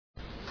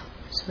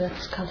So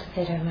let's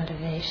cultivate our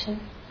motivation.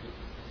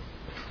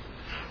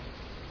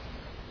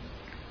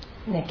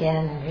 And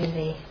again,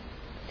 really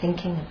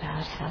thinking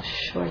about how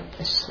short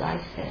this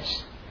life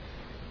is,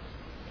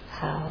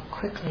 how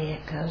quickly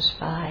it goes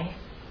by.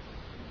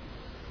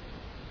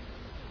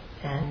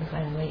 And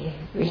when we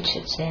reach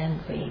its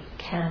end, we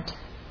can't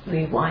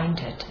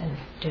rewind it and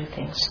do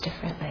things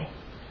differently.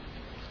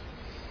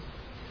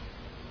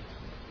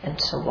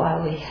 And so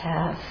while we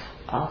have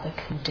all the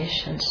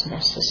conditions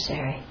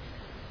necessary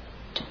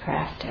to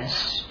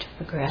practice, to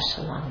progress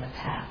along the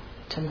path,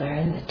 to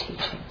learn the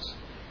teachings,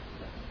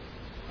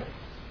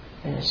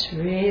 and it's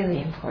really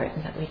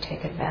important that we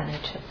take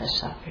advantage of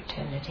this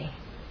opportunity.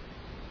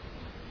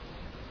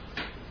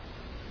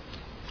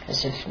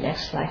 Because if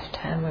next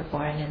lifetime we're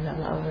born in the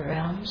lower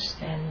realms,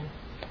 then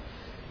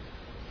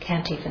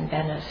can't even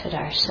benefit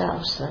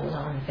ourselves, let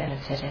alone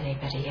benefit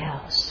anybody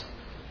else.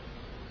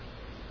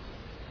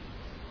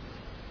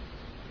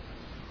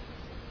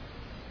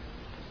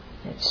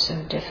 It's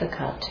so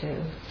difficult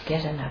to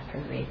get an upper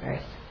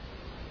rebirth.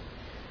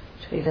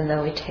 So even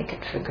though we take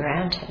it for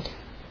granted,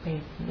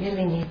 we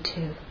really need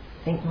to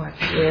think more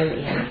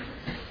clearly and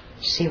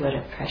see what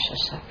a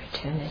precious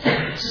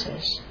opportunity this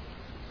is.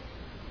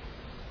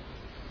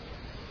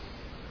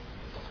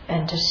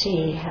 And to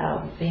see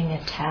how being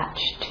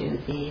attached to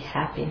the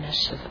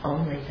happiness of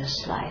only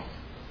this life,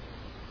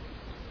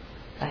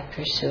 by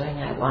pursuing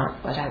I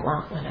want what I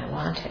want when I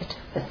want it,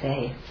 with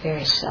a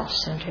very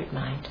self-centered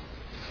mind,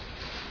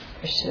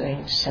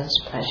 pursuing sense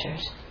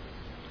pleasures,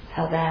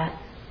 how that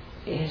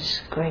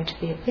is going to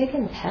be a big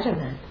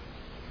impediment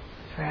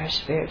for our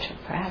spiritual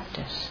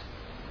practice.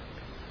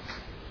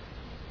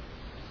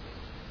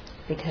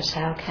 Because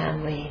how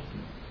can we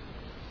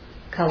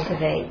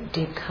cultivate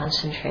deep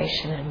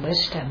concentration and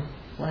wisdom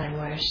when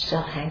we're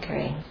still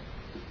hankering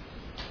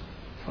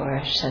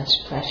for sense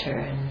pleasure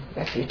and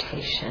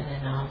reputation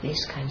and all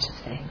these kinds of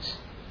things?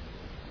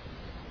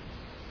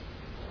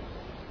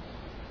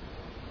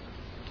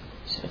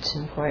 So it's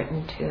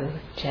important to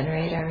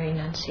generate our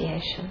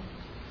renunciation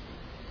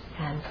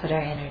and put our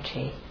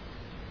energy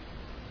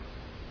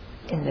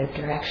in the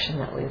direction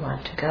that we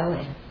want to go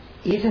in,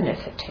 even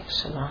if it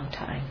takes a long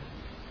time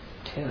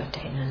to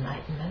attain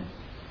enlightenment,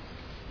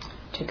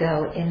 to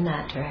go in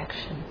that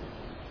direction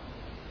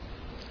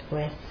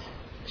with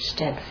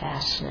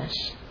steadfastness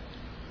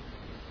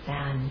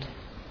and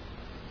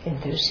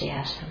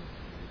enthusiasm.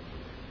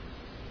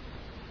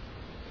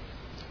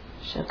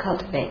 So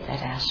cultivate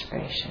that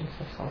aspiration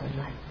for full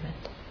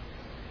enlightenment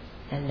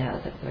and know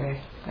that we're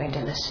going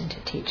to listen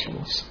to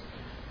teachings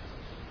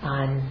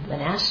on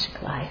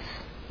monastic life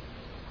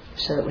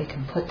so that we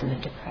can put them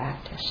into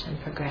practice and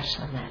progress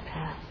on that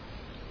path.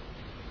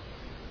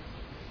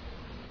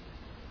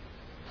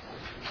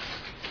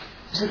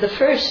 So the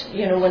first,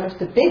 one of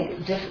the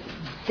big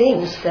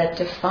things that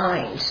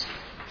defines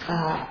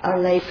a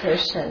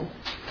layperson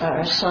or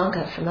a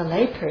sangha from a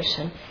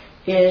layperson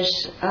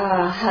is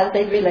how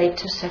they relate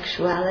to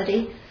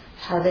sexuality,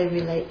 how they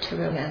relate to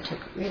romantic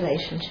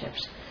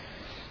relationships.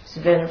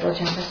 So Venerable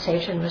Jamba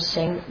Sejun was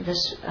saying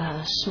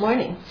this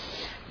morning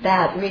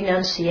that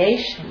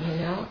renunciation,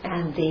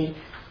 and the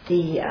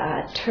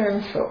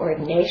term for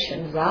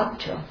ordination,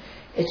 rabjo,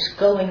 it's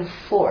going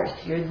forth.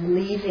 You're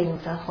leaving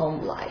the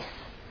home life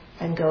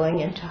and going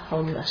into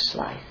homeless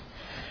life.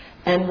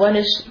 And one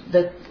of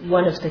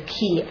the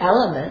key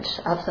elements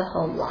of the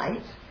home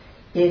life,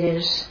 it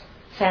is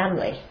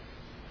family.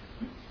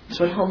 That's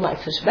what home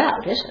life is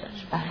about, isn't it?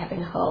 It's about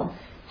having a home,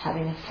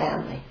 having a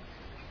family.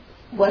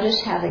 What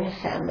is having a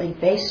family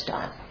based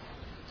on?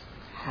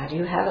 How do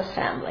you have a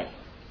family?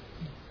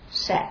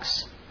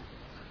 Sex.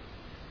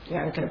 You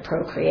aren't going to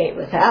procreate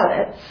without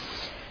it.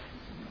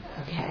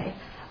 Okay.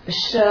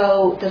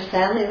 So the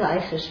family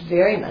life is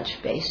very much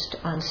based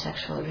on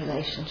sexual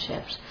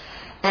relationships.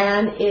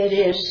 And it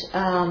is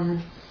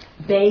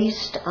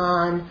based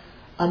on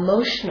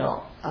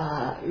emotional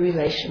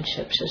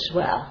relationships as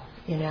well,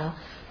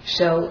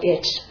 So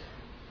it's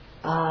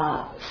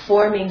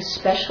forming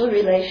special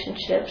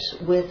relationships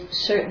with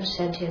certain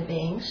sentient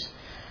beings,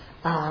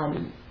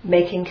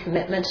 making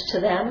commitments to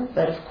them,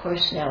 but of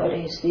course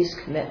nowadays these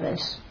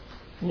commitments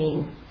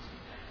mean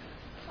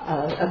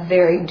of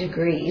varying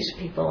degrees.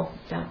 People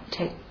don't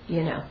take,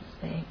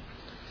 they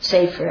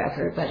say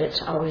forever, but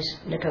it's always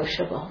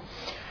negotiable.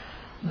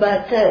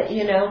 But,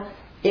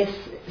 if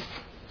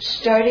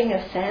starting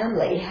a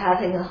family,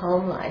 having a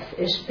home life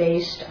is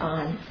based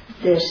on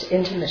this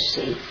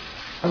intimacy,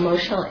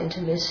 emotional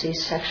intimacy,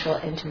 sexual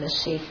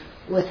intimacy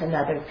with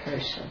another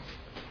person.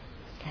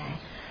 Okay?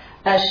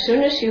 As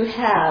soon as you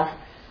have,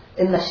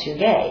 unless you're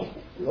gay,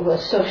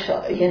 with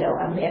social,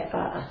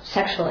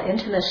 sexual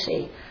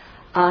intimacy,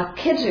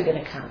 kids are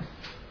going to come.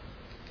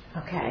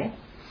 Okay?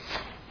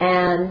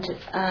 And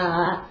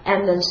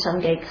then some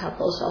gay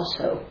couples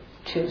also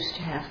choose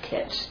to have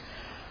kids.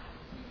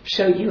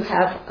 So you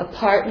have a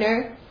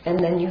partner and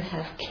then you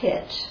have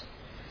kids.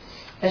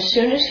 As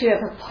soon as you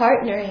have a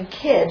partner and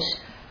kids,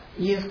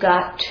 you've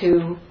got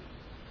to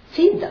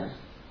feed them.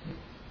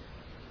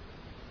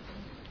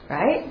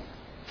 Right?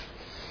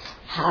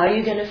 How are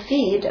you going to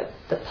feed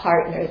the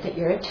partner that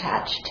you're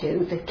attached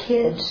to, the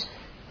kids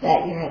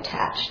that you're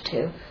attached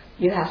to?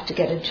 You have to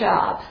get a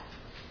job.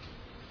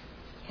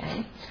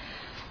 Okay?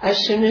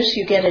 As soon as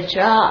you get a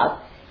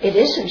job, it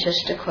isn't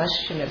just a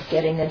question of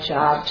getting a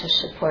job to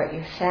support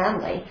your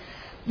family.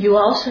 You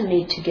also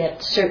need to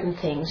get certain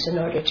things in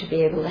order to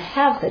be able to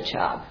have the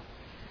job.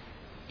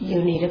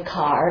 You need a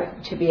car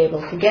to be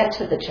able to get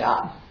to the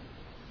job.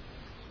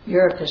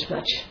 Europe is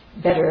much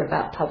better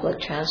about public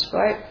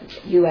transport.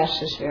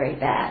 U.S. is very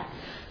bad.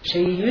 So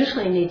you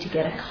usually need to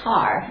get a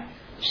car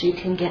so you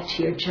can get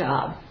to your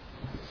job.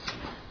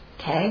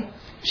 Okay?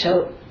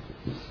 So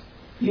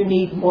you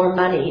need more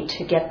money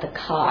to get the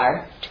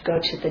car, to go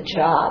to the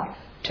job,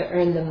 to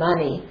earn the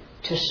money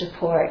to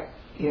support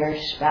your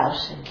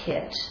spouse and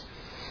kids.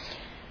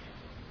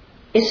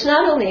 It's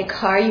not only a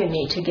car you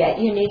need to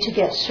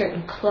get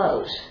certain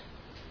clothes.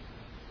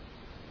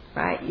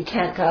 Right? You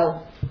can't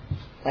go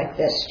like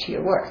this to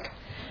your work.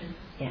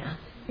 Yeah.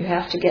 You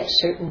have to get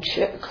certain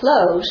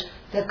clothes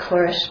that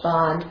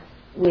correspond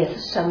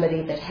with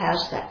somebody that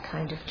has that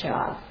kind of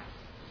job.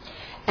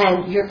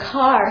 And your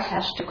car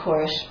has to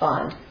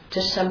correspond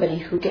to somebody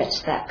who gets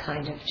that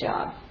kind of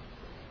job.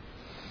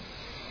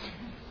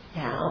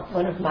 Now,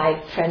 one of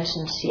my friends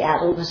in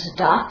Seattle was a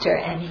doctor,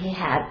 and he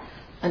had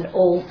an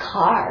old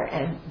car,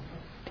 and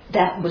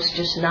that was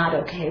just not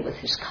okay with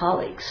his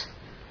colleagues.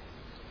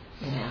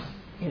 You know,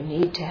 you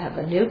need to have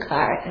a new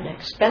car, an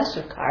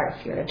expensive car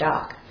if you're a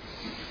doc.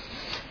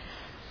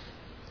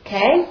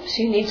 Okay,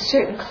 so you need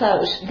certain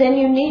clothes. Then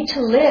you need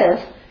to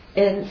live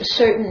in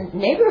certain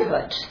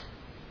neighborhoods,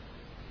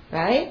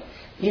 right?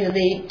 You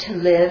need to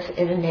live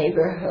in a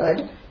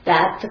neighborhood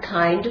that the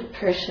kind of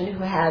person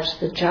who has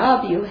the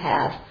job you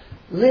have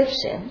lives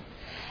in.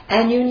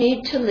 And you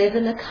need to live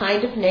in the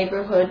kind of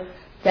neighborhood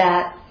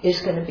that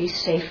is going to be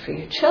safe for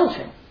your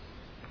children.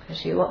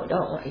 Because you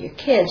don't want your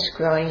kids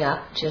growing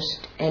up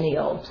just any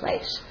old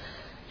place.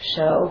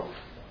 So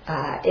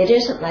it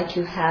isn't like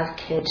you have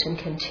kids and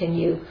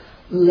continue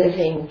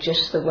living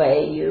just the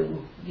way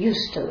you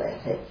used to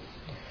live.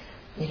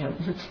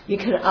 You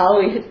can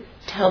always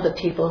tell the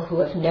people who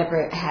have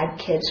never had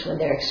kids when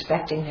they're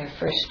expecting their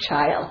first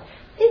child,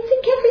 they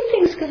think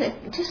everything's going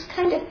to just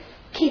kind of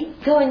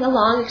keep going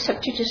along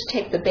except you just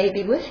take the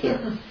baby with you.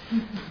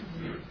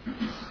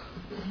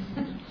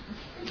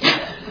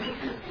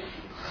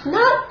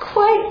 Not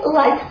quite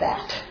like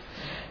that.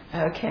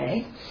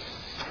 Okay?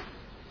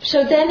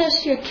 So then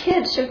as your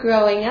kids are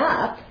growing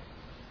up,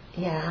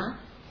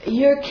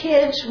 your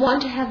kids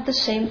want to have the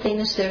same thing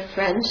as their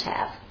friends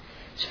have.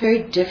 It's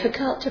very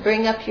difficult to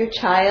bring up your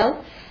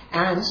child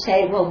and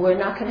say, well, we're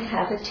not going to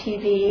have a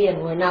TV,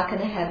 and we're not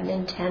going to have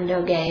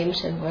Nintendo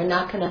games, and we're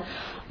not going to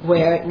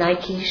wear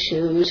Nike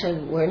shoes,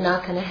 and we're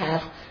not going to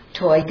have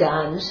toy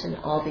guns and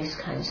all these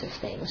kinds of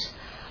things.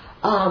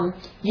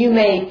 You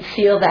may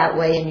feel that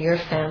way in your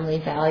family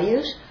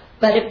values,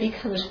 but it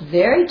becomes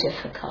very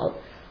difficult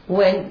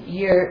when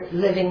you're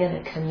living in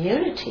a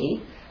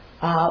community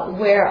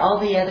where all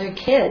the other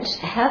kids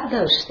have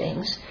those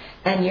things,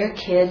 and your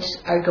kids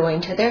are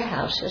going to their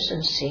houses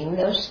and seeing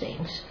those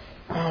things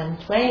and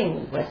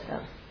playing with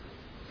them.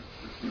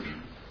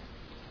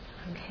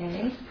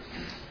 Okay?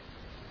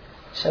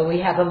 So we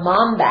have a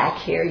mom back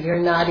here.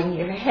 You're nodding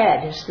your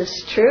head. Is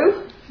this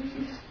true?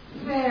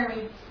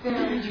 Very,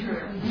 very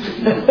true.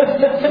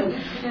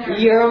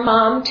 You're a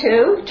mom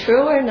too?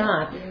 True or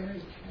not?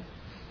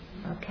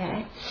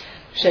 Okay.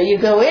 So you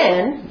go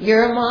in.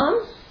 You're a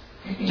mom?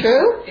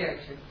 True? Very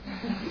true.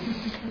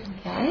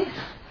 Okay.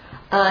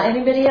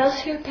 Anybody else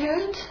here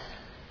parents?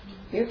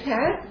 Your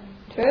parent?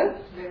 True?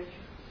 Very true.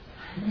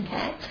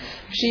 Okay.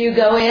 So you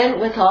go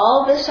in with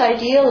all this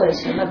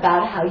idealism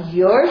about how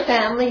your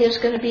family is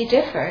going to be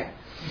different,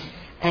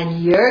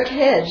 and your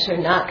kids are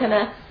not going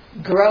to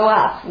grow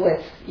up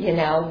with,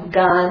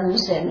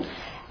 guns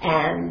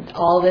and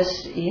all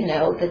this,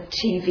 the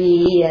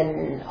TV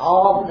and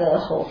all the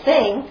whole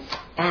thing,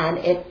 and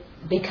it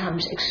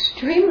becomes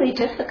extremely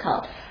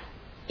difficult,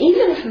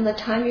 even from the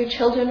time your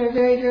children are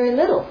very, very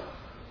little,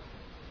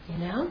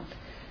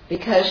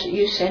 because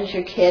you send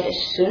your kid, as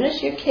soon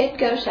as your kid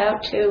goes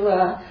out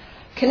to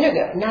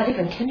kindergarten, not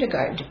even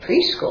kindergarten, to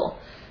preschool,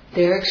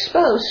 they're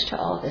exposed to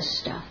all this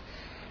stuff.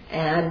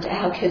 And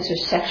how kids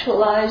are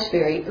sexualized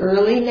very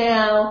early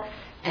now,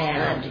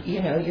 and,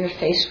 you're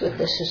faced with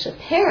this as a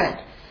parent.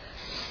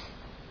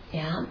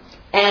 Yeah.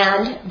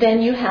 And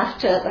then you have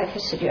to, like I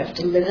said, you have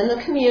to live in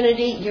the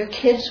community. Your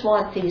kids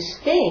want these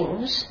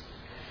things.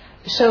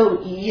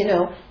 So,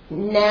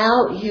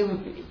 now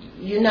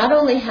you not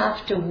only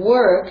have to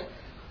work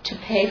to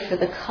pay for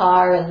the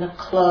car and the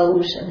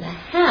clothes and the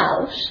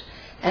house,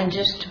 and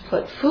just to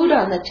put food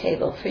on the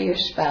table for your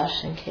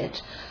spouse and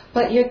kids,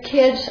 but your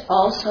kids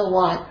also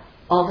want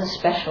all the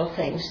special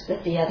things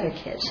that the other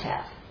kids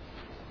have.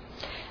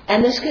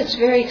 And this gets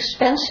very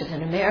expensive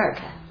in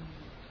America.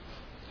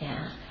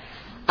 Yeah.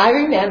 I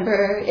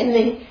remember in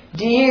the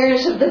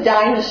years of the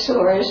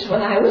dinosaurs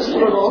when I was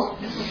little,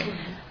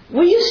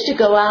 we used to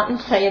go out and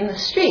play in the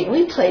street.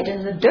 We played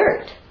in the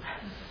dirt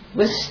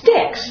with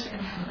sticks,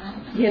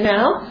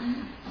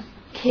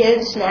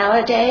 kids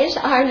nowadays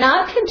are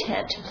not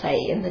content to play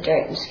in the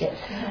dirt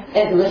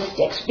and with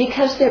sticks,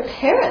 because their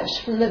parents,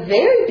 from the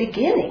very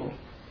beginning,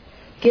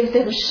 give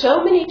them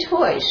so many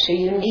toys. So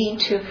you need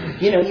to,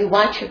 you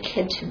want your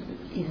kid to,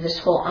 this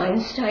whole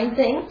Einstein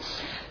thing.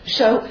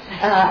 So,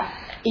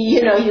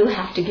 you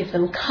have to give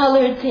them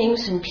colored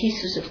things and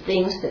pieces of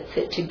things that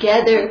fit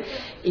together,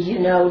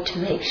 to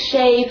make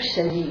shapes,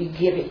 and you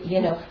give it,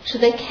 so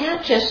they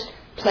can't just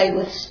play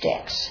with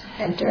sticks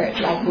and dirt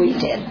like we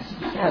did.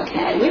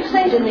 Okay, we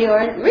played in the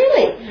orange.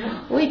 Really,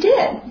 we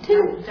did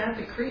too. Down at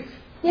the creek.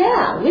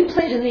 Yeah, we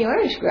played in the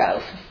orange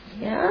grove.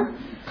 Yeah.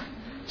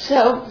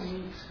 So,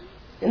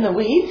 in the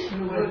weeds,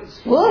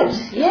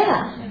 woods.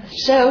 Yeah.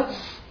 So,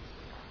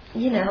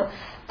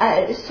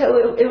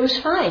 so it was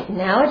fine.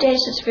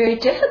 Nowadays, it's very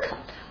difficult.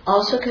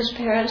 Also, because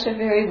parents are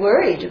very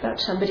worried about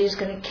somebody's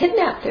going to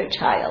kidnap their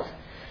child.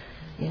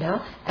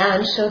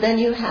 And so then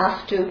you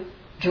have to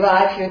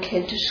drive your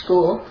kid to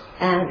school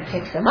and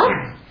pick them up.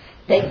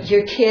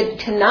 Your kid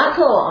cannot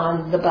go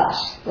on the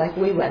bus like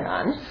we went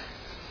on.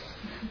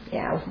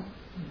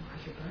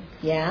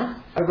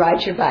 Yeah, or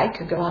ride your bike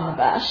or go on the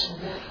bus.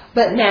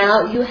 But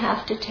now you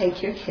have to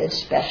take your kids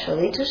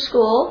specially to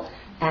school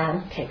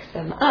and pick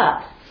them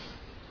up.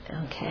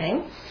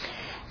 Okay?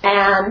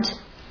 And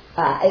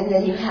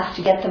then you have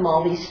to get them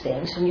all these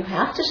things, and you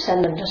have to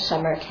send them to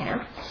summer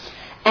camp.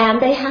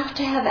 And they have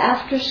to have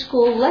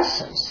after-school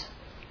lessons.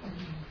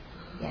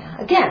 Yeah.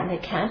 Again, they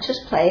can't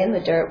just play in the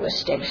dirt with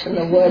sticks in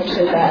the woods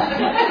or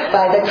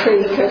by the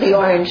creek or the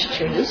orange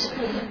trees.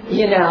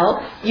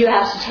 You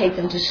have to take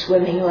them to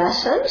swimming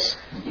lessons.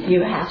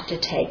 You have to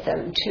take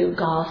them to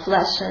golf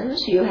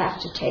lessons. You have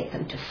to take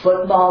them to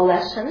football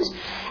lessons.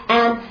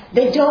 And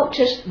they don't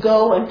just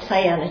go and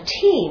play on a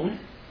team.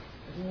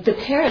 The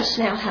parents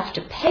now have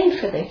to pay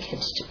for their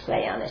kids to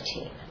play on a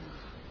team.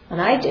 When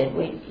I did,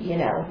 we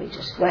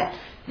just went.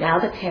 Now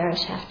the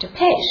parents have to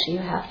pay, so you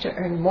have to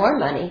earn more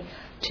money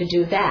to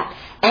do that.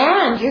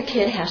 And your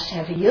kid has to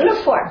have a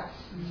uniform.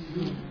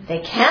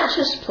 They can't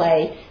just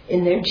play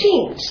in their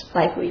jeans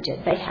like we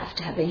did. They have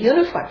to have a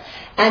uniform.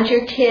 And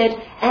your kid,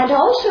 and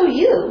also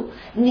you,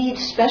 need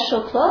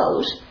special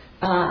clothes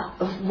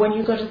when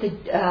you go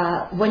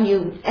to when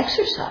you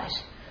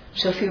exercise.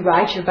 So if you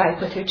ride your bike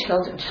with your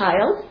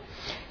child,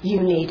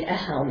 you need a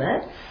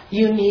helmet.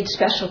 You need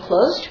special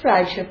clothes to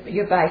ride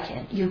your bike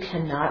in. You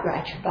cannot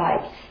ride your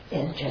bike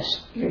in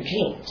just your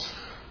jeans.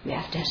 You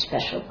have to have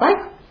special bike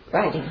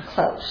riding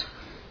clothes.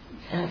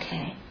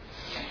 Okay.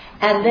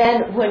 And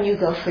then when you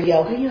go for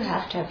yoga, you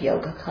have to have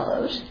yoga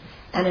clothes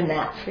and a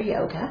mat for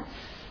yoga.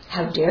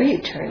 How dare you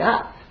turn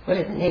up? What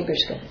are the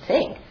neighbors going to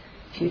think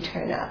if you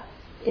turn up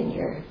in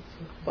your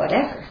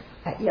whatever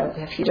at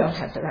yoga if you don't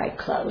have the right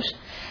clothes?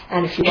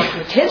 And if you want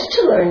your kids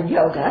to learn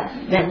yoga,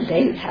 then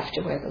they have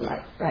to wear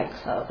the right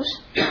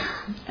clothes.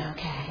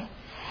 Okay.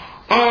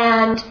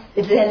 And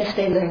then if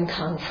they learn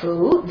Kung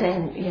Fu,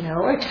 then,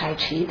 or Tai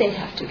Chi, they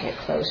have to get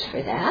clothes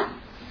for that.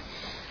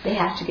 They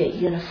have to get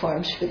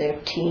uniforms for their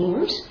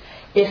teams.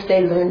 If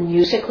they learn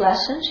music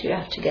lessons, you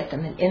have to get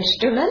them an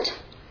instrument.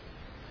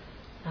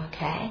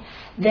 Okay.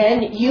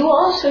 Then you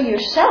also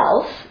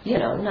yourself,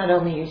 not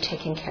only you're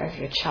taking care of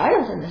your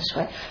child in this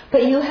way,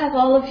 but you have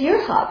all of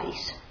your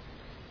hobbies.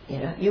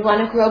 You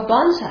want to grow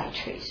bonsai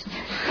trees.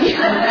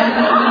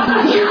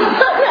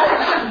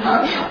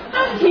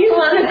 You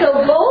want to go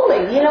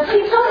bowling.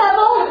 People have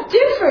all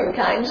different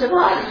kinds of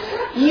hobbies.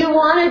 You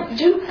want to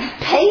do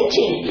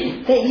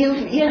painting. That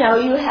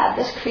you have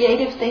this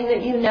creative thing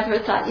that you never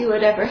thought you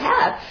would ever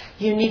have.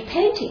 You need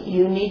painting.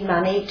 You need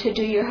money to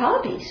do your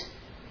hobbies.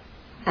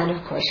 And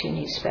of course you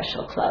need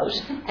special clothes.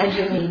 And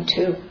you need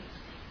to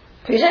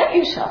present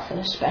yourself in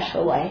a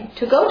special way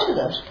to go to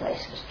those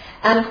places.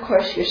 And of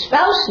course your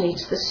spouse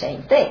needs the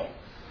same thing.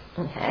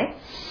 Okay?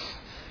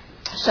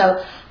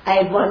 So I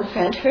had one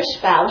friend, her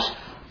spouse,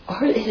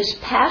 his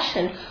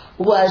passion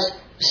was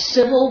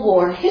Civil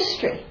War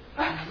history.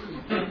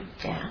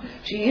 Yeah.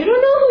 So you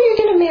don't know who you're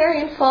going to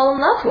marry and fall in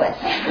love with.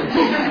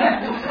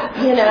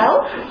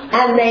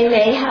 And they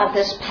may have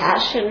this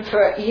passion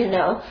for,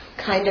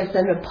 kind of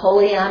the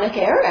Napoleonic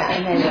era,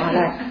 and they want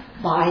to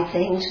buy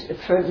things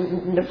for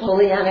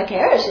Napoleonic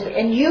eras.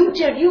 And you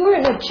were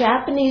in a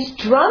Japanese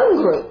drum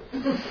group.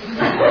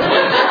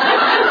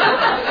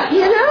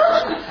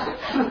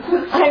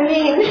 I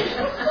mean,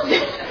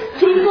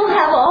 people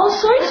have all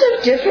sorts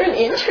of different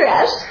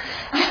interests,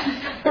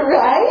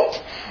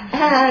 right?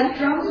 And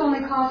drums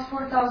only cost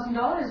 $4,000.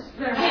 Only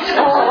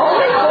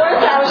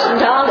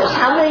 $4,000.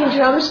 How many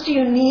drums do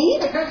you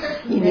need?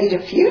 You need a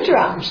few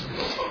drums.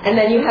 And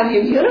then you have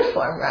your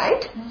uniform,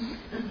 right?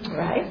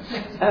 Right?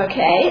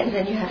 Okay, and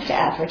then you have to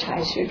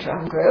advertise your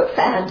drum group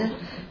and,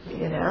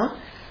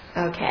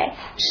 Okay.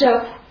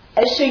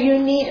 So you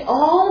need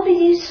all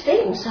these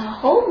things, a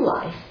home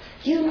life.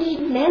 You need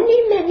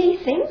many, many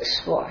things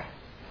for,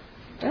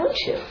 don't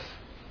you?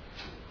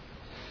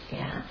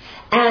 Yeah.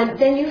 And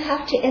then you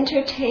have to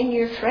entertain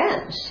your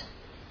friends.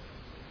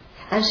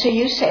 And so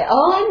you say,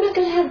 I'm not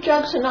going to have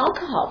drugs and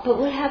alcohol. But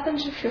what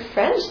happens if your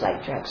friends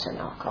like drugs and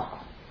alcohol?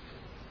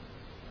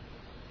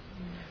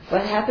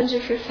 What happens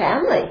if your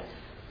family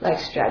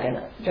likes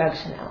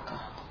drugs and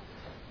alcohol?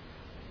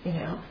 You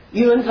know,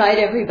 you invite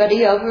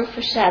everybody over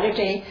for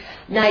Saturday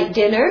night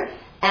dinner,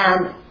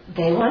 and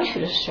they want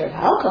you to serve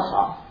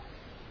alcohol.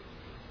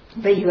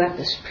 But you have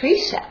this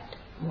precept.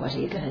 What are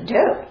you going to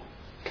do?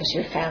 Because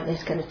your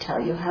family's going to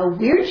tell you how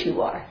weird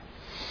you are.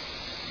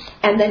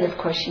 And then, of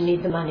course, you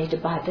need the money to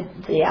buy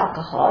the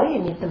alcohol. You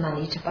need the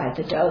money to buy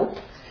the dope,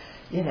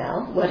 you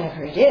know,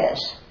 whatever it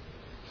is.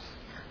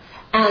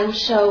 And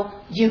so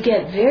you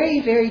get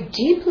very, very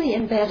deeply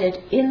embedded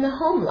in the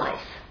home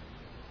life.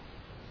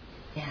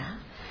 Yeah.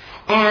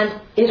 And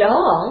it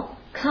all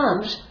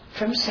comes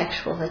from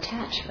sexual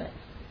attachment.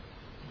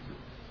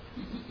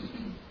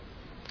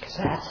 Because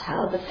that's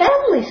how the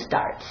family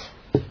starts.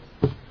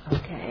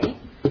 Okay?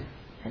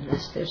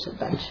 Unless there's a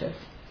bunch of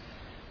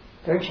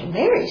Virgin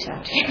Marys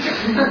out here.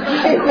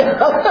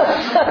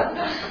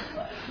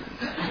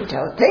 I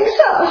don't think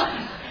so.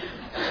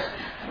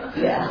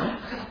 Yeah.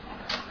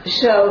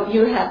 So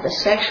you have the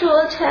sexual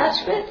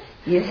attachment,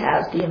 you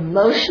have the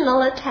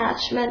emotional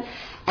attachment,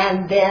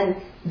 and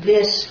then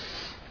this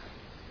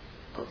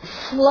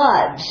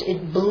floods,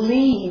 it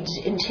bleeds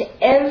into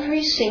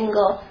every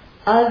single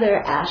other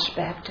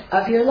aspect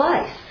of your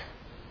life.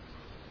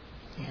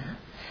 Yeah.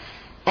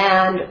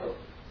 And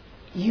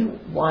you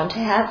want to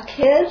have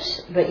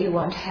kids, but you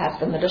want to have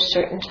them at a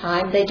certain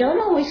time. They don't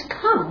always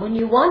come when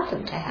you want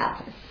them to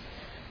happen.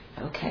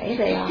 Okay?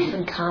 They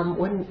often come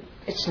when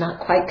it's not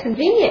quite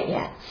convenient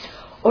yet.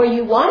 Or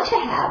you want to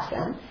have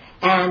them,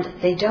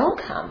 and they don't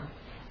come.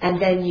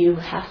 And then you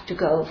have to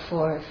go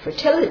for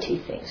fertility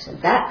things, and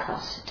that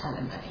costs a ton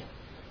of money.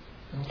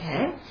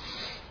 Okay?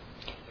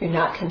 You're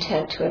not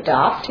content to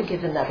adopt, to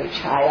give another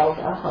child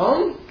a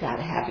home. You've got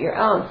to have your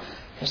own.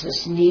 There's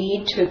this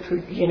need to,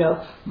 you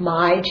know,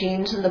 my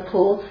genes in the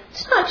pool.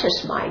 It's not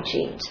just my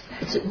genes.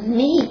 It's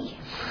me.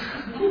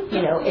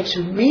 You know, it's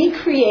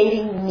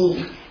recreating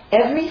me.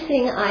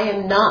 Everything I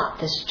am not,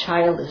 this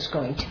child is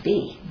going to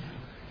be.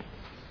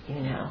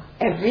 You know,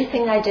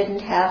 everything I didn't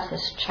have,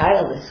 this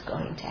child is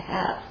going to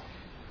have.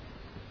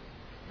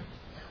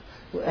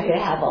 They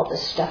have all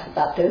this stuff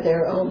about they're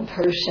their own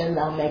person,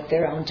 they'll make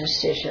their own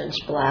decisions,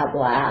 blah,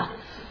 blah.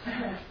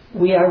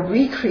 We are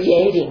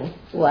recreating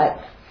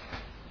what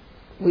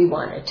we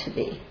want it to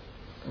be.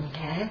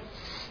 Okay?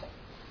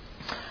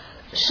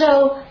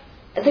 So,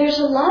 there's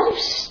a lot of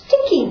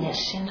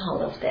stickiness in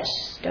all of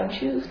this, don't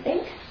you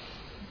think?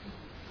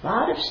 A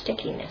lot of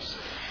stickiness.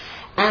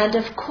 And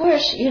of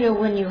course, you know,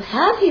 when you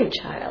have your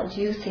child,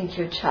 you think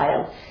your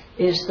child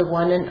is the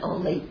one and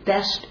only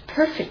best,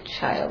 perfect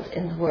child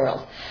in the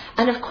world.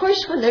 And of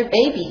course, when they're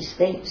babies,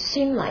 they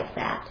seem like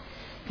that.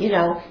 You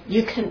know,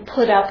 you can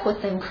put up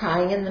with them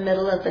crying in the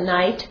middle of the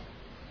night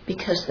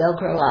because they'll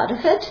grow out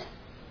of it.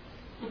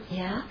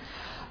 Yeah.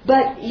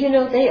 But, you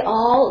know, they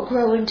all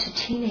grow into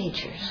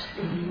teenagers.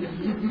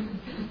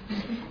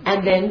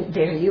 And then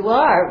there you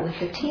are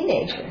with a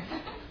teenager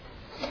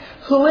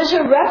who is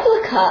a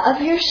replica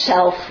of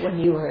yourself when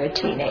you were a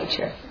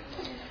teenager.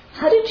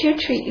 How did you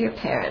treat your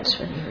parents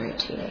when you were a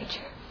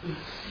teenager?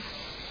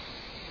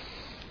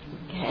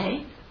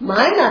 Okay?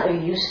 My mother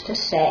used to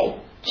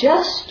say,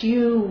 just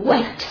you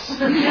wait.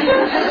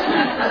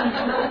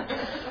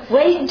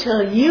 Wait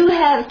until you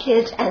have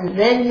kids and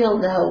then you'll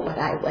know what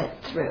I went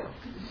through.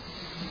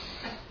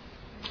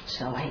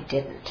 So I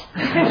didn't.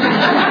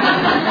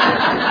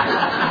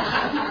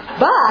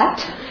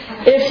 But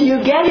if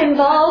you get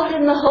involved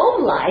in the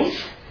home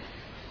life,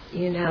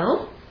 you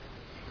know,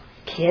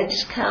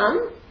 kids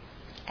come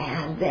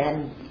and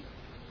then,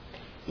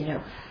 you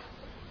know,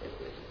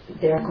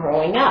 they're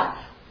growing up.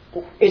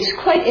 It's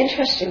quite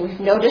interesting. We've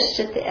noticed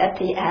at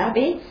the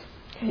Abbey,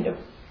 you know,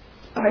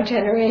 our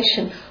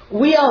generation,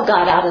 we all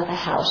got out of the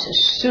house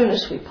as soon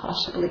as we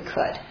possibly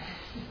could.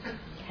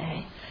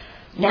 Okay.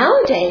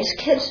 Nowadays,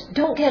 kids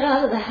don't get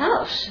out of the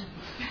house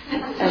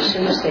as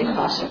soon as they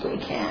possibly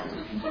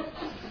can.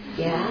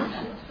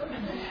 Yeah?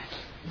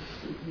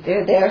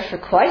 They're there for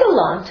quite a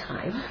long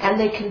time, and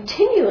they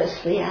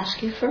continuously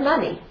ask you for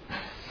money.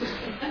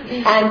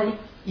 And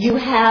you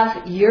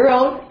have your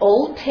own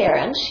old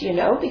parents, you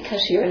know,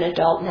 because you're an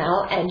adult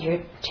now, and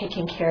you're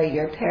taking care of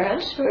your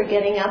parents who are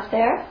getting up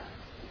there.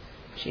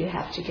 So you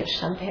have to give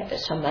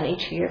some money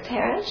to your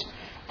parents.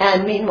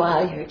 And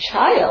meanwhile, your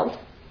child,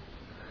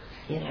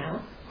 you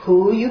know,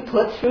 who you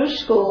put through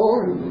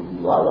school and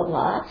blah, blah,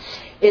 blah,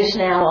 is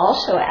now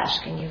also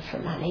asking you for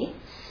money.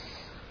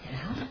 You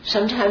know,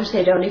 sometimes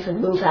they don't even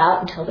move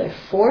out until they're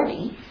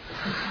 40,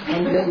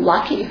 and you're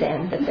lucky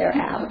then that they're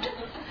out.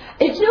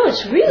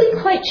 It's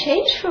really quite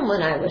changed from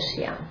when I was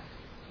young.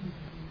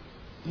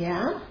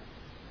 Yeah?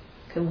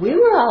 Because we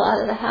were all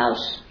out of the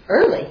house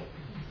early.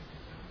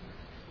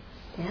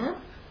 Yeah?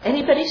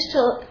 Anybody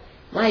still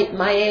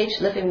my age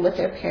living with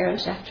their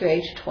parents after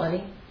age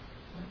 20?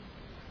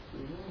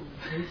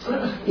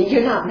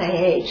 You're not my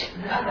age.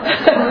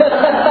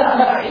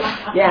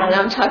 Yeah, and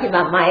I'm talking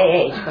about my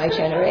age, my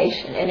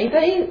generation.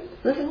 Anybody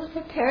living with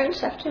their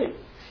parents after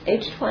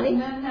age 20?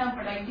 No,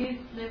 but I did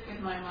live with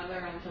my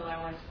mother until I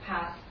was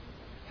past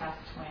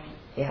 20.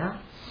 Yeah?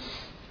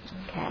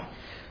 Okay.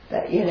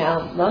 But,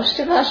 most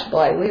of us,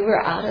 boy, we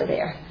were out of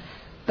there.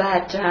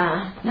 But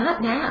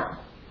not now.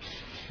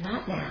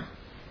 Not now.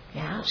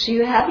 Yeah. So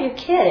you have your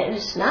kid, and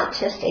it's not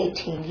just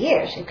 18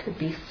 years. It could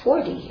be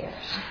 40 years.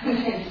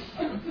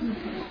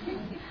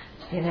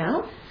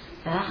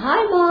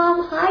 Hi,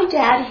 Mom. Hi,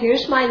 Dad.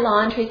 Here's my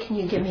laundry. Can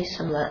you give me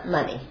some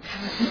money?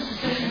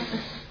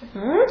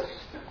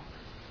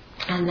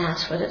 And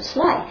that's what it's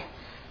like.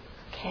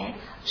 Okay.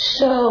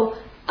 So,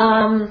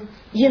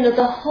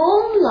 the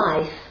home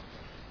life,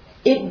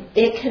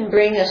 it can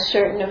bring a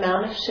certain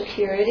amount of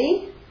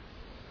security,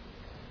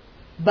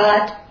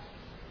 but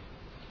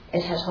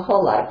it has a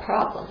whole lot of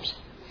problems.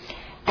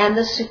 And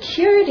the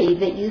security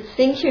that you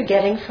think you're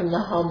getting from the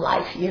home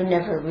life, you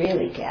never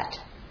really get.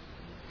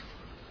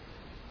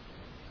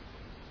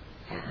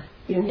 Yeah,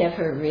 you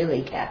never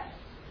really get.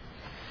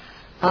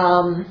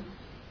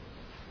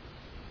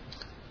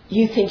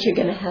 You think you're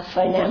going to have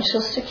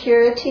financial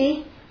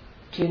security?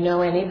 Do you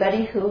know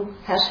anybody who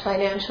has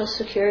financial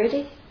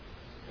security?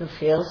 Who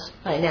feels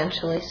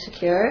financially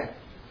secure?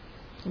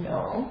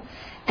 No.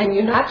 And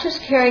you're not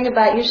just caring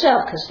about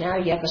yourself, because now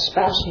you have a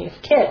spouse and you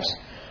have kids.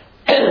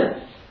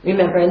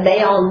 Remember, and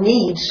they all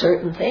need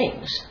certain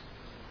things.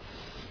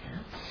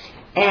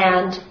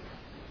 And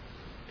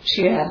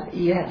so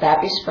you have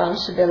that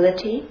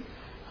responsibility.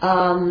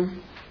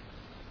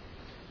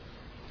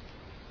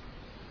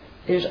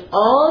 There's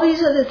all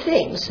these other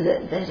things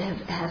that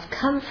have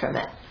come from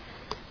it.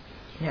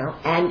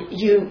 And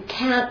you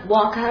can't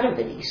walk out of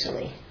it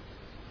easily.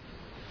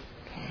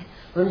 Okay?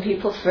 When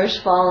people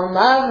first fall in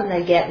love and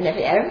they get, and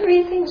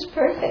everything's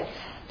perfect,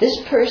 this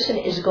person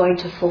is going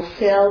to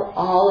fulfill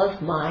all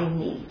of my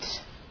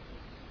needs.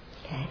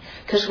 Okay?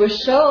 Because we're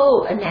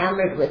so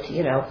enamored with,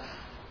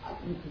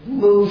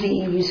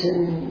 movies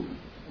and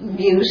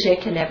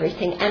music and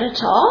everything, and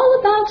it's all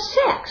about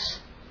sex.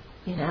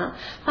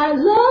 I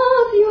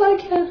love you, I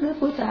can't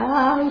live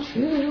without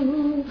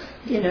you,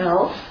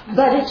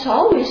 but it's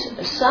always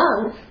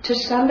sung to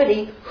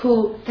somebody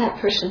who that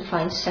person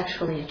finds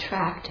sexually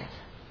attractive.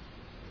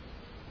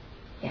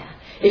 Yeah.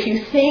 If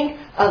you think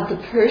of the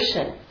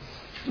person,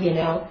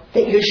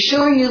 that you're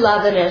sure you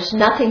love and it has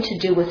nothing to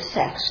do with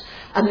sex,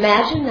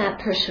 imagine that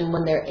person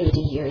when they're 80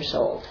 years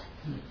old.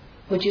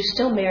 Would you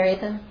still marry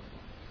them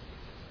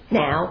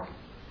now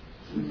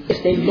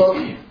if they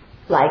look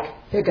like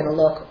they're going to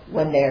look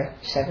when they're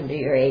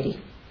 70 or 80?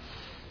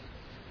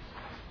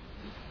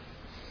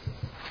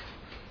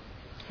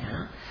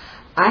 Yeah.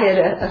 I had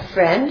a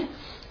friend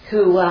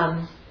who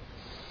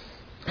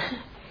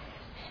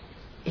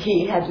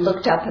he had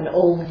looked up an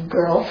old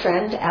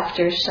girlfriend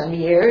after some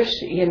years,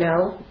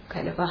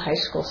 kind of a high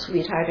school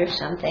sweetheart or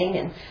something,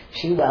 and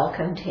she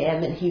welcomed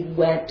him, and he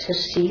went to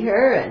see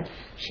her, and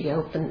she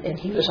opened, and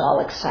he was all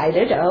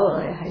excited,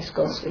 a high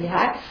school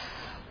sweetheart.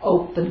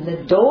 Opened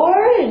the door,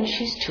 and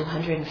she's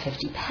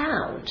 250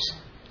 pounds,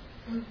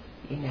 and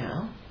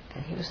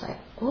he was like,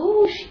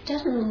 oh, she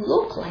doesn't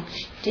look like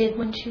she did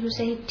when she was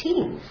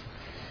 18.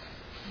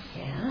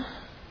 Yeah.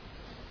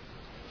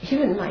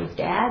 Even my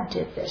dad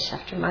did this.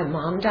 After my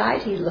mom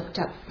died, he looked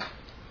up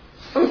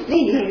from the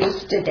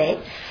used to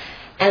date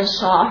and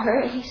saw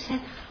her, and he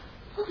said,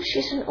 oh,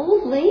 she's an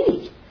old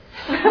lady.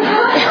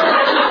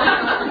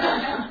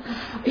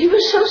 He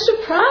was so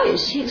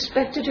surprised. He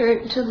expected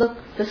her to look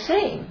the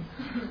same.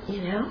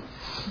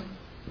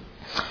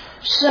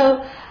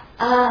 So,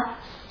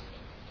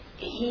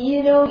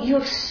 you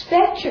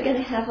expect you're going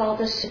to have all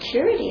this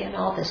security and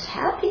all this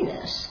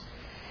happiness,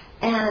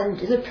 and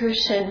the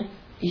person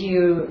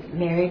you're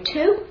married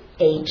to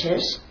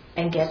ages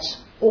and gets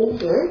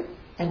older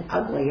and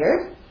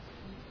uglier,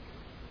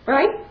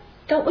 right?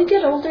 Don't we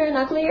get older and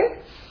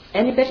uglier?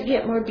 Anybody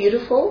get more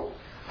beautiful?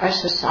 Our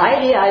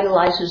society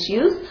idolizes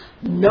youth.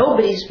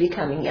 Nobody's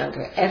becoming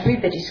younger.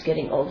 Everybody's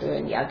getting older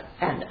and young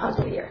and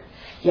uglier.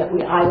 Yet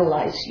we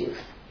idolize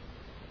youth.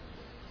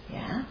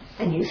 Yeah?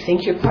 And you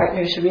think your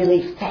partner's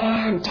really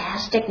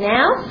fantastic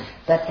now,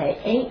 but they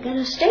ain't going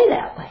to stay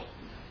that way.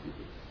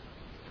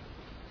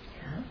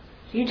 Yeah?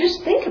 You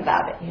just think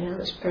about it.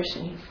 This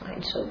person you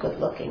find so good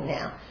looking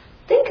now.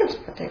 Think of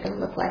what they're going to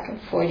look like in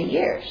 40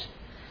 years.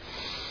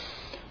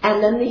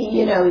 And then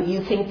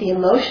you think the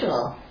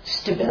emotional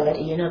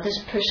stability, this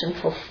person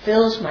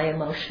fulfills my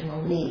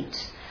emotional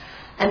needs.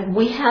 And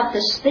we have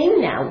this thing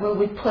now where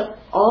we put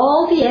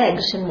all the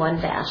eggs in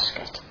one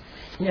basket.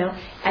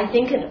 I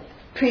think in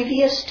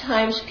previous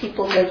times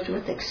people lived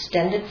with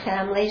extended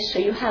families, so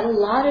you had a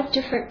lot of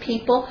different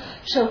people.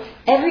 So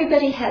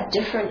everybody had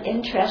different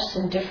interests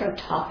and different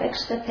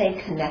topics that they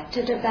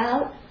connected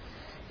about.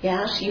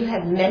 Yeah, so you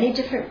had many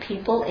different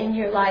people in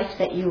your life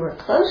that you were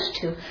close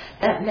to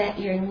that met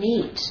your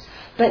needs.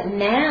 But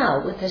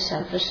now, with this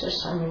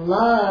emphasis on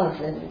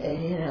love and,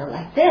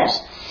 like this,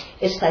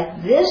 it's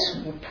like this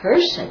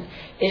person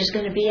is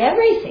going to be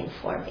everything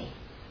for me.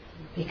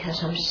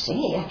 Because I'm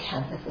singing, I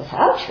can't live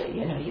without you.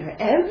 You're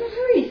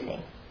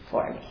everything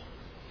for me.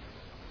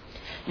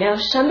 Now,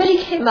 if somebody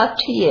came up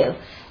to you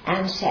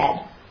and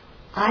said,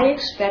 I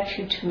expect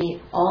you to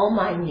meet all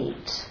my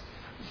needs.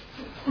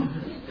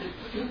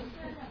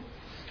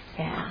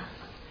 Yeah.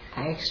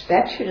 I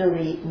expect you to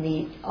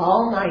meet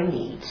all my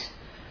needs.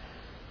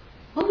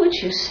 What would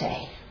you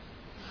say?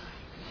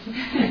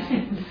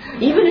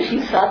 Even if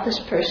you thought this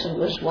person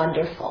was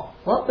wonderful,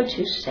 what would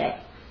you say?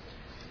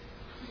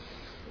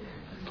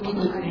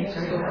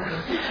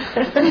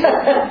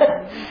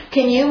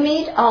 Can you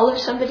meet all of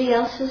somebody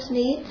else's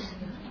needs?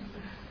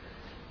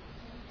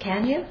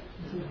 Can you?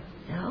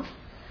 No?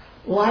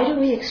 Why do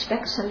we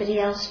expect somebody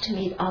else to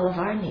meet all of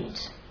our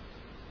needs?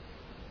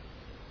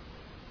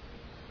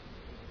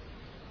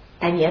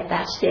 And yet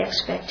that's the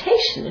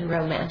expectation in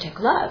romantic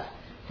love,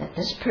 that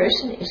this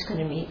person is going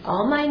to meet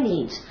all my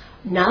needs,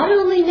 not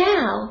only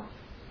now,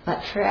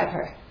 but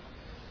forever.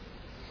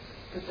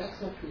 But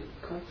that's not really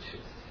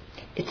conscious.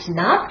 It's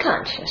not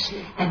conscious,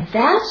 and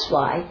that's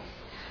why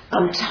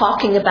I'm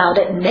talking about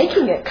it and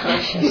making it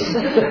conscious.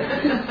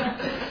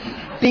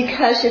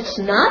 Because it's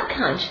not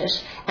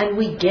conscious, and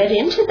we get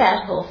into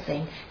that whole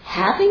thing,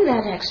 having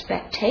that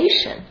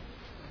expectation.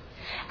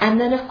 And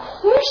then, of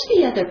course,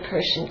 the other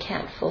person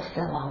can't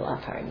fulfill all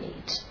of our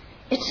needs.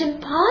 It's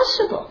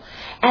impossible.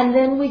 And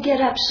then we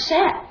get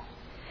upset,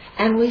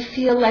 and we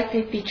feel like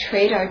they've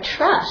betrayed our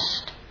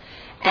trust.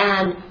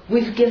 And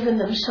we've given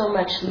them so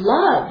much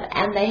love,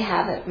 and they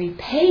haven't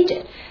repaid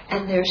it.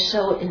 And they're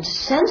so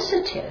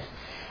insensitive.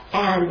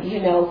 And,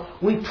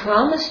 we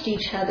promised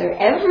each other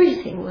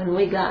everything when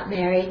we got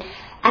married,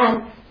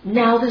 and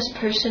now this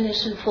person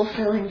isn't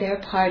fulfilling their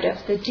part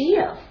of the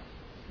deal.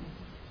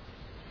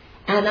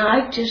 And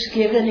I've just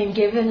given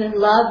and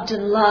loved,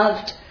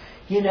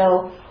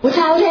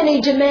 without any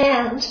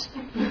demands.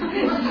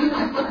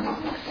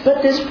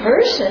 But this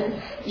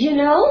person, he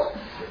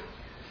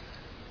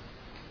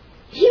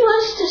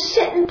wants to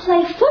sit and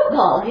play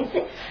football.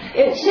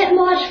 Sit and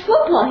watch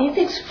football. He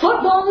thinks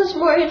football is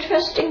more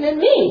interesting than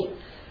me.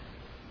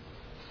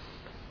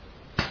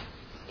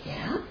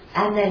 Yeah.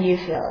 And then you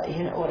feel,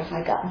 what have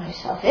I got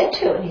myself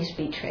into? And he's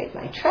betrayed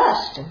my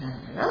trust. And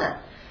on.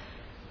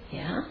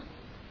 Yeah.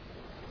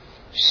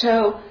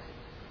 So,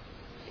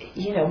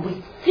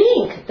 we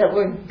think that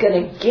we're going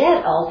to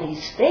get all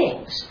these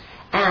things.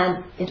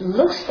 And it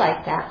looks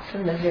like that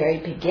from the very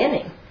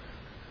beginning.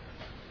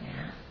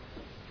 Yeah.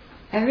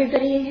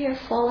 Everybody here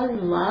fall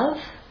in love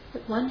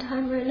at one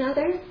time or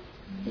another?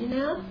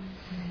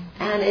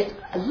 And it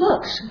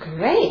looks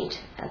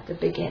great at the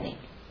beginning.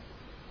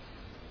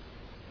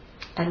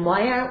 And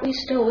why aren't we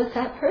still with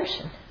that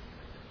person?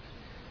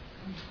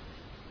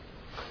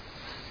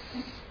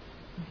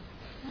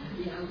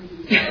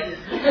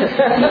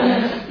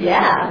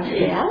 Yeah,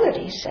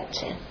 reality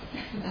sets in.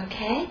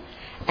 Okay?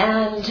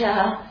 And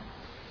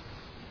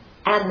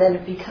then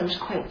it becomes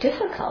quite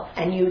difficult.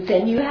 And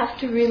then you have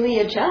to really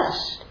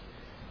adjust.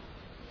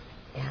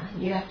 Yeah,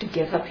 you have to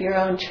give up your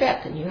own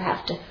trip, and you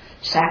have to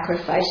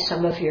sacrifice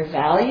some of your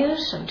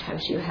values.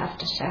 Sometimes you have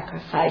to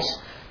sacrifice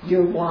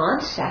your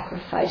wants,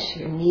 sacrifice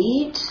your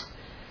needs.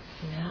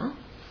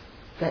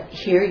 But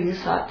here you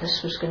thought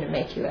this was going to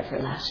make you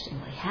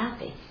everlastingly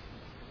happy.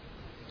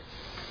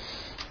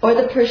 Or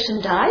the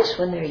person dies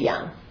when they're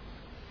young.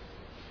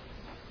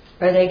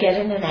 Or they get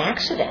in an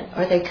accident.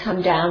 Or they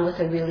come down with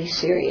a really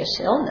serious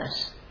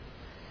illness.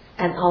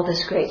 And all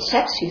this great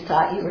sex you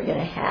thought you were going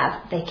to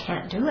have, they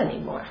can't do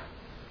anymore.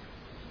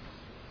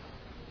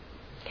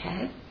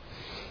 Okay?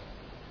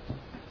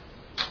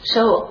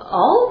 So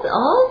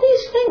all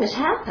these things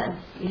happen,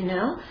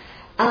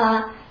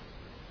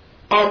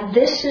 and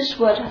this is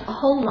what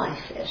home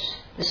life is.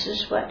 This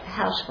is what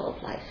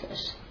household life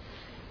is.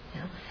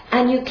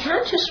 And you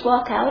can't just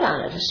walk out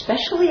on it,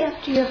 especially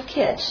after you have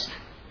kids.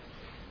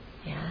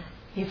 Yeah,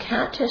 you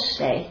can't just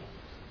say,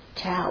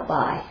 ciao,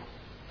 bye.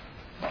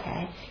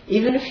 Okay?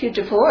 Even if you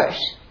divorce,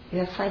 you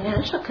have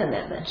financial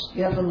commitments,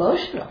 you have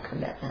emotional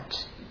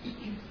commitments.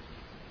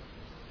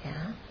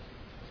 Yeah.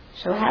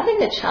 So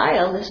having a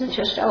child isn't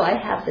just, I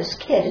have this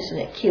kid, isn't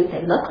it cute,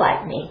 they look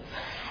like me.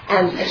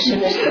 And as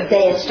soon as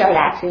they start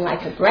acting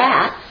like a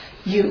brat,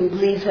 you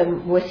leave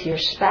them with your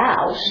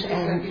spouse. He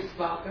looks like his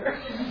father.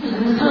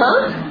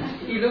 Huh?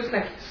 He looks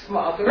like his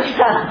father.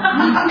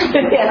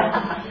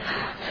 Yeah.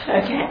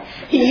 Okay.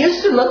 He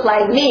used to look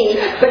like me,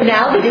 but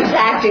now that he's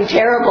acting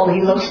terrible,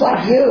 he looks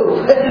like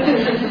you.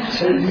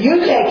 So you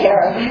take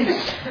care of him.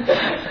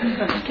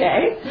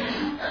 Okay?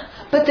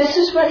 But this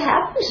is what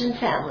happens in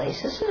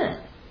families, isn't it?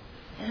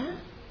 Yeah?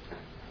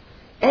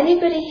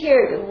 Anybody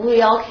here,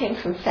 we all came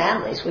from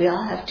families. We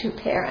all have two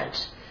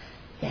parents.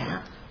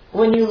 Yeah?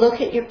 When you look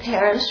at your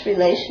parents'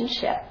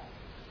 relationship,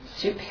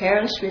 is your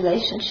parents'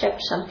 relationship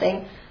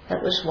something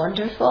that was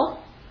wonderful?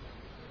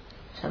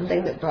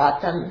 Something that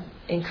brought them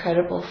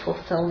incredible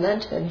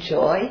fulfillment and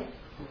joy?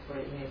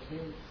 Before they had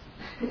kids.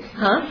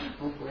 Huh?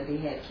 Before they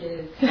had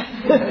kids.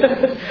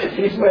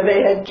 Before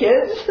they had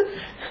kids?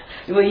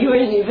 Well, you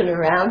weren't even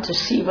around to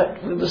see what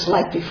it was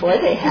like before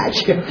they had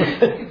you.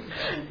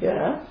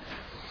 Yeah.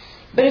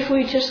 But if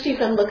we just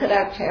even look at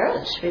our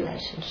parents'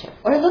 relationship,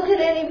 or look at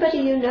anybody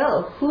you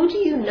know, who do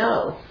you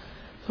know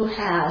who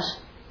has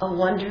a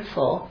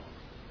wonderful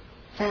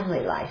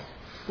family life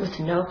with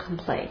no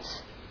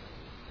complaints?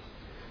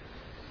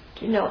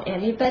 Do you know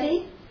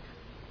anybody?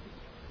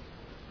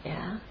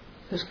 yeah,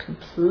 who's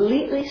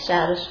completely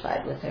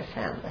satisfied with their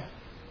family.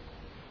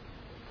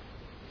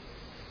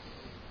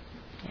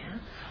 Yeah.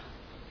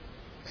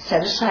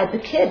 Set aside the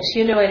kids.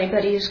 You know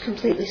anybody who's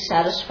completely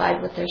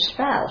satisfied with their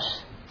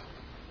spouse?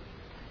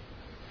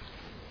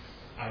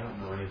 I don't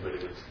know anybody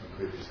that's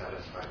completely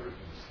satisfied with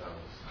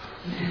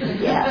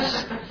themselves.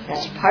 Yes,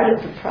 that's part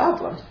of the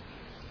problem.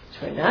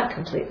 So we're not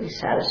completely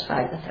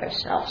satisfied with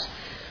ourselves.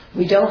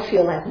 We don't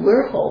feel like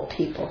we're whole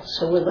people,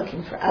 so we're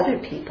looking for other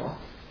people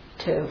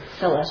to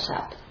fill us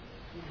up.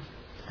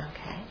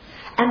 Okay?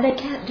 And they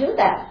can't do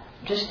that,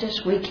 just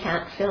as we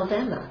can't fill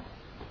them up.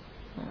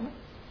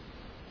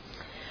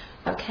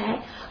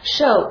 Okay?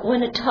 So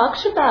when it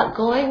talks about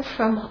going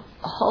from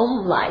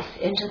home life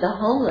into the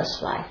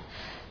homeless life,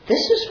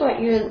 this is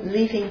what you're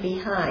leaving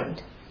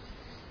behind.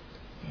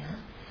 Yeah?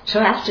 So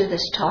after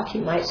this talk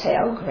you might say,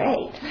 oh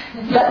great.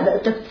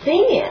 But the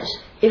thing is,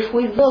 if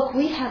we look,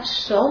 we have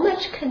so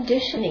much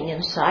conditioning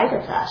inside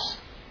of us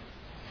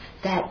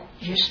that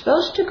you're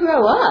supposed to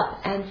grow up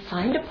and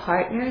find a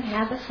partner and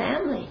have a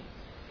family.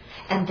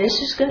 And this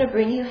is going to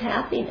bring you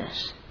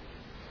happiness.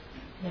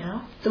 You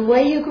know? The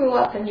way you grew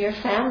up in your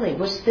family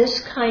was this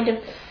kind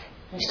of,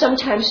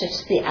 sometimes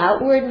it's the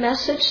outward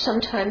message,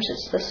 sometimes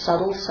it's the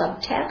subtle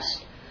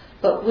subtext.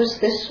 But was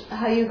this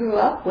how you grew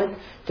up with,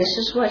 this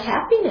is what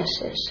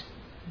happiness is?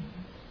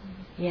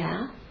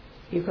 Yeah?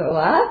 You grow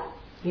up,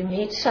 you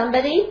meet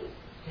somebody,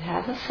 you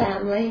have a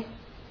family,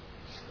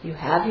 you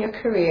have your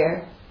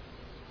career.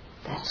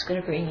 That's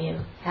going to bring you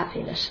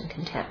happiness and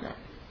contentment.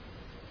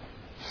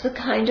 It's the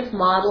kind of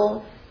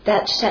model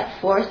that's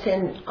set forth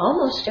in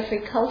almost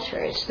every culture.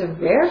 It's the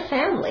rare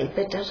family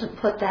that doesn't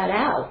put that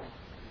out.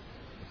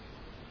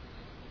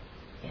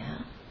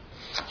 Yeah?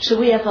 So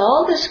we have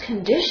all this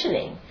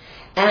conditioning,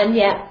 and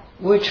yet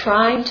we're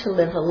trying to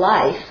live a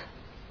life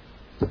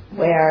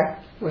where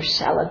we're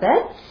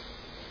celibate.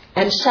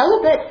 And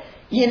celibate,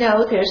 you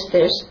know,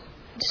 there's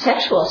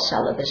sexual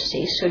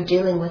celibacy, so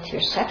dealing with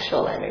your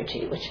sexual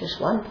energy, which is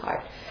one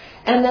part.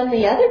 And then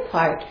the other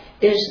part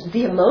is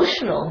the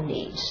emotional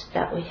needs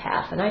that we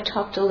have. And I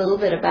talked a little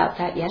bit about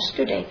that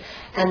yesterday,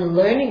 and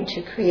learning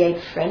to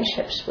create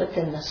friendships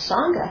within the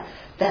Sangha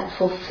that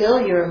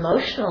fulfill your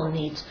emotional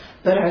needs,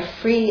 but are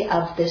free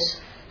of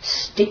this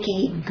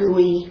sticky,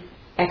 gooey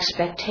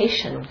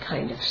expectation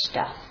kind of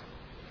stuff.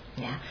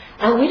 Yeah.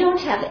 And we don't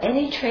have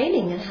any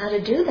training in how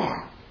to do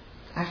that.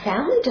 Our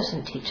family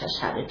doesn't teach us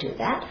how to do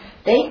that.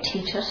 They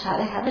teach us how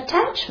to have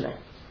attachment.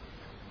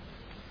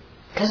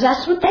 Because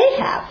that's what they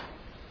have.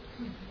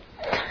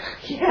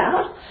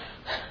 Yeah.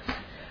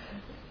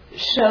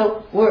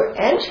 So we're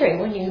entering,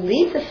 when you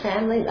leave the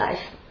family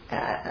life,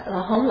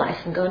 the home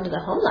life, and go into the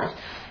home life,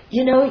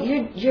 you know,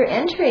 you're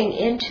entering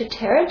into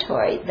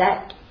territory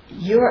that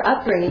your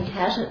upbringing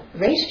hasn't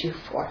raised you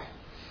for.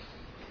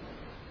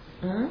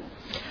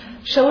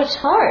 So it's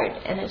hard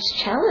and it's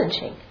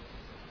challenging.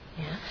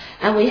 Yeah?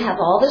 And we have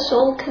all this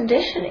old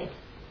conditioning.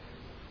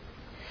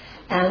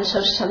 And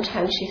so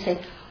sometimes you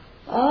think,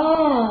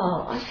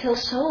 oh, I feel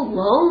so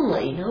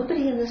lonely.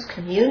 Nobody in this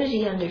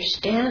community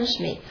understands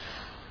me.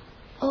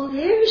 Oh,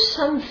 there's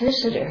some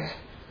visitor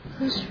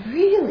who's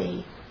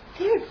really,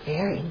 they're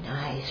very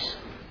nice.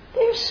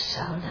 They're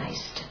so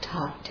nice to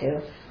talk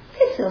to.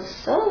 I feel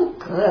so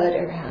good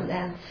around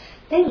them.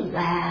 They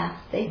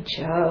laugh, they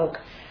joke.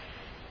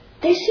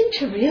 They seem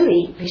to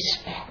really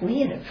respect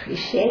me and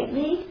appreciate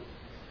me.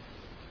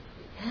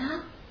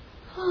 Yeah?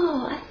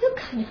 Oh, I feel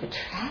kind of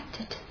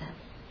attracted to them.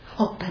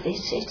 Oh, but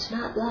it's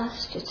not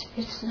lust.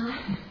 It's not.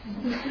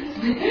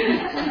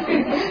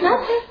 It's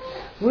not that.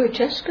 We're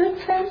just good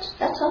friends.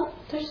 That's all.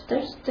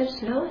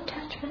 There's no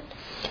attachment.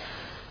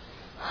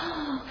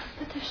 Oh,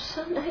 but they're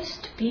so nice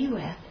to be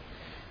with.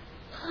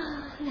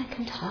 Oh, and I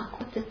can talk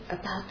with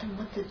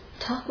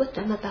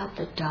them about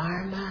the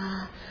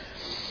Dharma.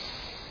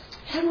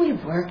 And we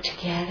work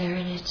together,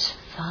 and it's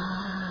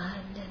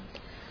fun, and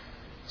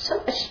so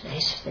much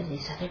nicer than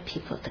these other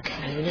people at the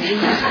community, you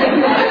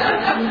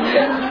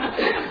know,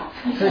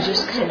 who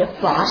just kind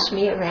of boss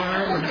me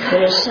around and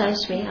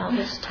criticize me all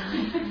this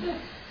time.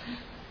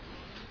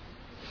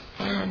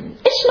 And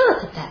it's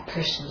not that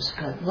person's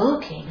good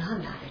looking.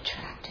 I'm not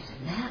attracted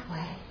in that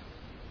way.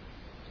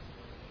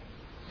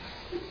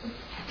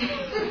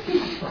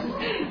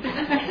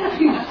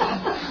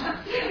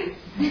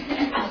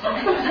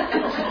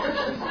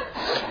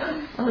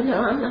 Oh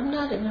no, I'm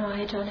not. No,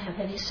 I don't have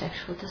any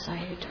sexual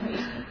desire towards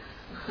them.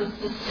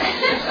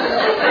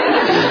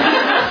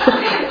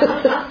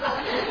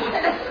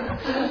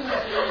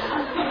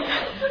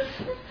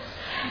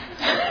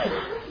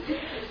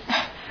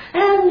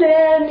 And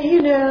then,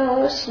 you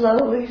know,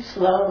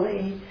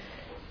 slowly,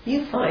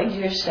 you find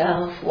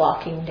yourself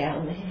walking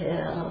down the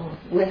hill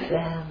with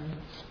them,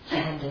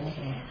 hand in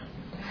hand,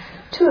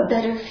 to a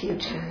better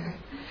future.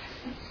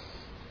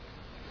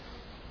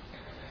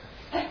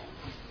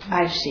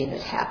 I've seen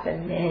it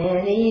happen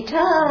many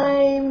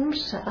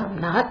times. I'm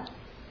not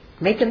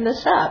making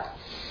this up.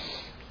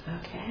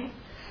 Okay?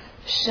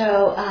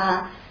 So,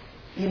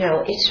 you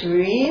know, it's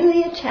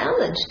really a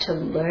challenge to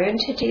learn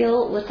to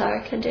deal with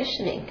our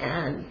conditioning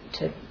and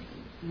to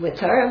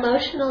with our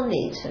emotional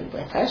needs and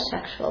with our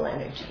sexual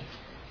energy.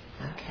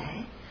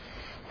 Okay?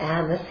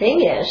 And the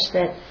thing is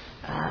that,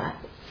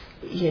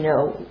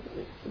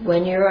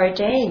 when you're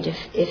ordained,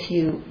 if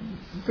you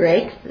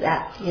break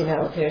that,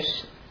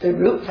 there's the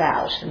root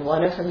vows, and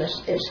one of them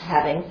is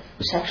having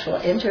sexual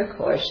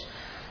intercourse,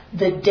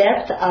 the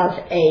depth of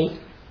a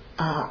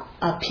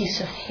piece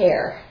of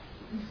hair,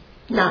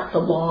 not the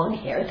long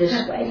hair, this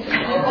way,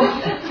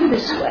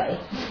 this way.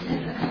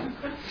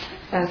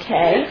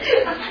 Okay?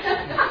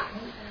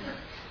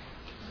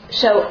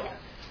 So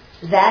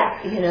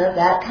that,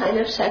 that kind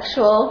of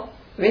sexual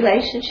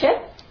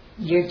relationship,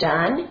 you're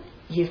done,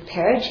 you've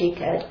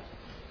parajika'd,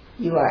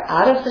 you are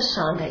out of the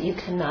Sangha, you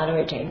cannot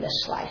ordain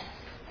this life.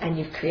 And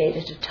you've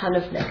created a ton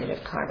of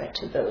negative karma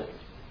to boot.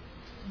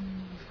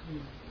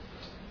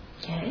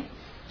 Okay?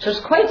 So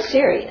it's quite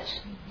serious.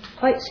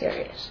 Quite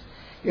serious.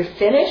 You're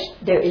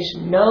finished, there is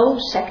no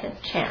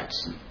second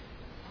chance.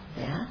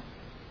 Yeah?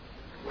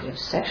 You have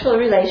sexual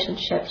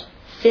relationships,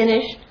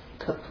 finished,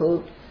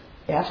 kaput,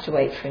 you have to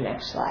wait for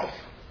next life.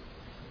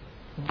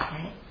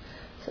 Okay?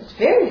 So it's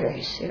very,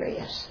 very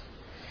serious.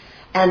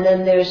 And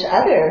then there's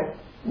other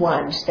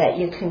ones that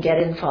you can get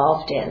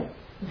involved in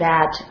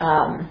that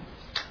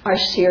are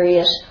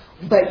serious,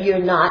 but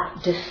you're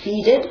not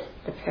defeated.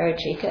 The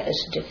parajika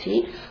is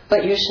defeat,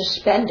 but you're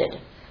suspended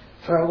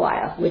for a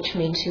while, which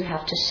means you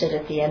have to sit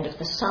at the end of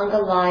the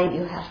Sangha line,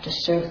 you have to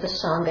serve the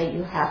Sangha,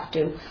 you have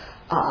to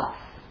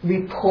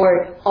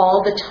report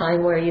all the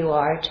time where you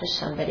are to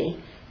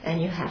somebody,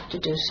 and you have to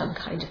do some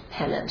kind of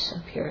penance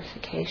and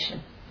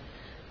purification.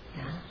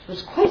 Yeah. So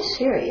it's quite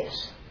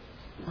serious,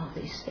 all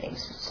these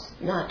things. It's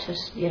not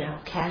just,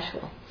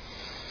 casual.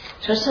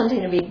 So it's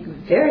something to be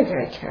very,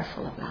 very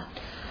careful about.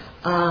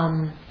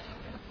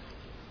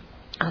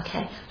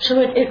 Okay, so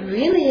it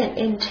really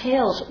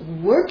entails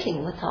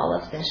working with all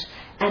of this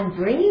and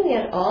bringing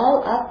it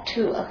all up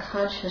to a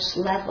conscious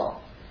level.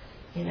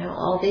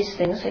 All these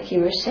things, like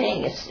you were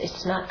saying,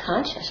 it's not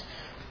conscious.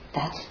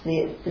 That's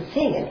the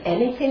thing. And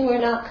anything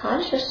we're not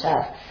conscious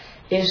of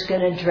is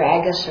going to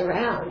drag us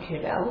around,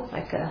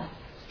 like a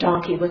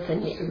donkey with a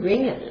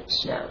ring in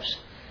its nose.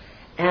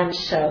 And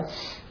so,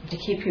 to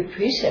keep your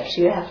precepts,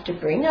 you have to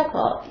bring up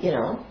all,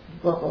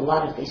 well, a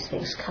lot of these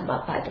things come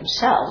up by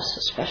themselves,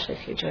 especially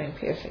if you're doing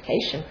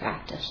purification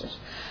practices.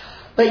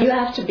 But you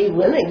have to be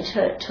willing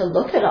to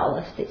look at all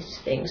of these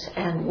things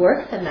and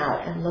work them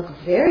out and look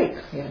very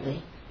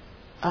clearly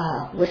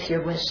with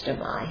your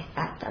wisdom eye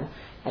at them,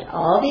 at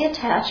all the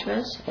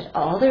attachments, at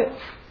all the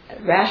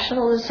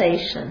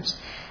rationalizations,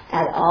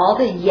 at all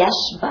the yes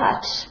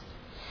buts,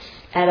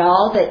 at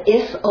all the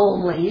if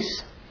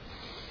onlys.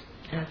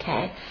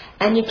 Okay?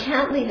 And you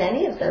can't leave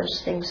any of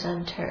those things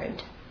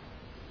unturned.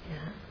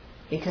 Yeah?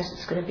 Because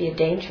it's going to be a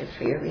danger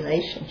for your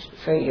relationship,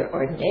 for your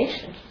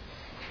ordination,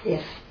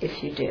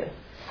 if you do.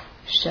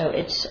 So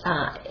it's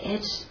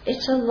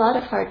a lot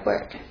of hard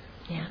work.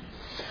 Yeah.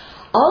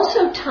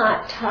 Also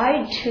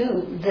tied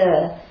to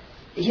the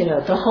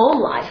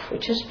home life,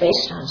 which is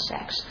based on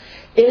sex,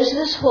 is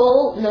this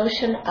whole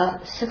notion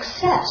of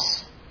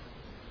success.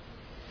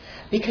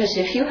 Because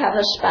if you have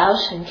a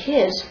spouse and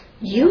kids,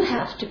 you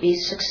have to be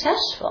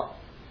successful.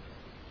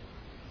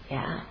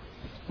 Yeah.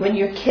 When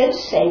your kids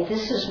say,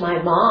 "This is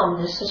my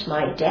mom, this is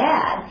my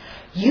dad,"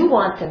 you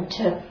want them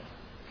to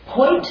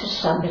point to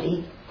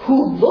somebody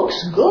who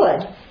looks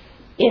good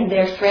in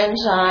their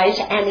friend's eyes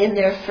and in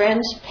their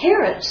friend's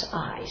parents'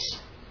 eyes.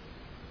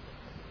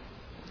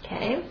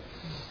 Okay?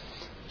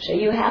 So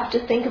you have to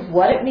think of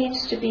what it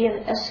means to be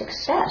a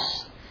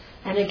success.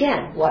 And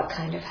again, what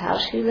kind of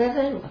house you live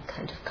in, what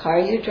kind of car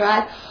you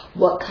drive,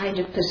 what kind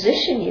of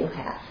position you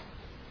have.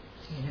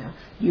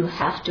 You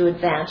have to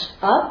advance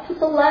up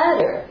the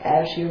ladder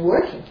as you're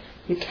working.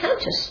 You can't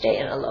just stay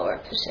in a lower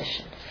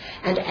position.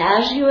 And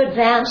as you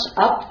advance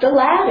up the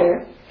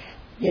ladder,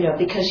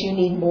 because you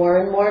need more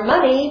and more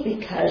money,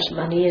 because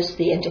money is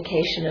the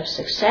indication of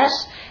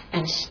success,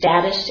 and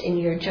status in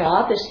your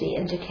job is the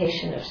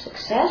indication of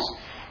success,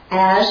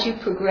 as you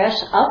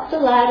progress up the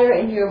ladder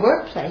in your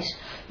workplace,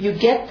 you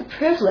get the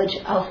privilege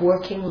of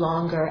working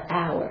longer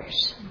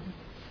hours.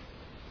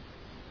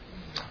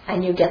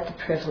 And you get the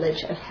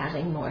privilege of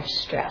having more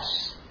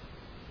stress.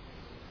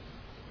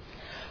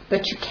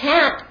 But you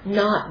can't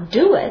not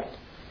do it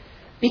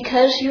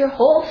because your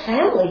whole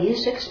family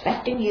is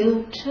expecting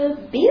you to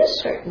be a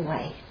certain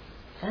way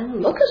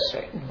and look a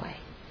certain way.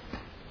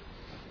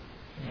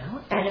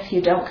 And if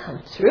you don't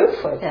come through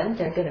for them,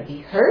 they're going to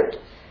be hurt.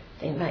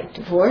 They might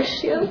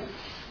divorce you.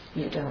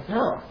 You don't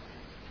know.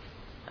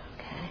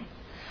 Okay?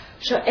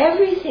 So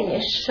everything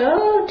is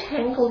so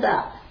tangled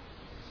up.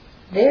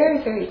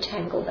 Very, very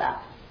tangled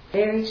up.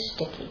 Very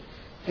sticky.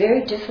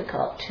 Very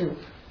difficult to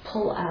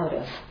pull out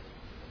of.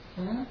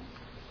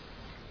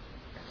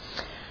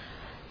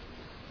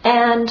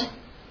 And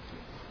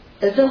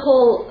the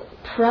whole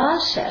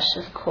process,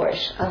 of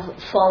course,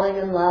 of falling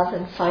in love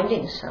and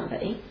finding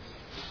somebody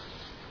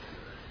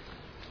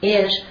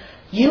is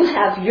you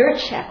have your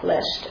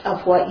checklist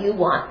of what you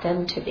want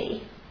them to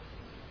be.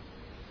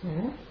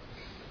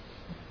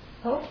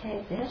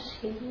 Okay, this,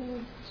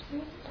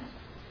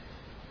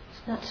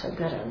 Not so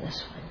good on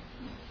this one.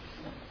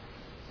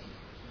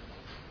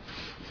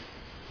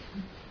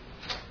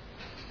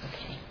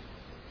 Okay.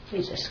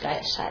 Leave this guy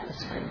aside.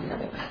 Let's find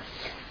another one.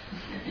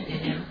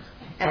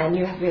 And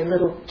you have your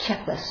little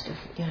checklist of,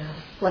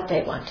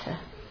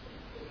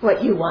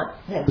 what you want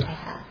them to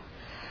have.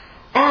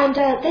 And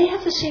they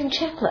have the same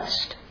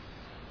checklist.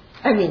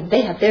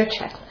 They have their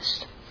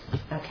checklist.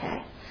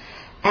 Okay?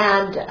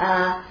 And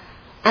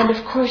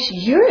of course,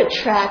 you're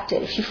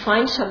attracted if you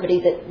find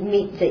somebody that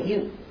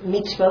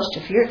meets most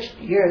of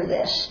your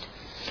list.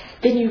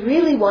 Then you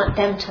really want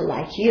them to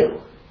like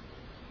you.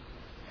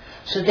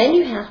 So then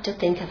you have to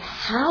think of,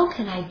 how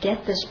can I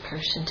get this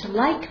person to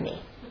like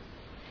me?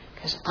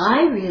 Because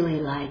I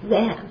really like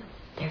them.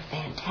 They're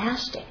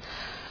fantastic.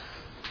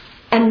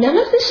 And none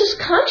of this is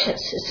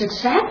conscious. It's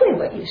exactly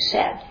what you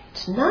said.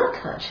 It's not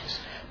conscious.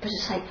 But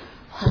it's like,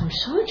 I'm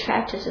so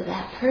attracted to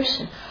that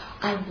person.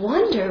 I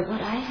wonder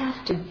what I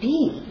have to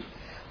be.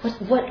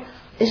 What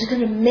is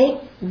going to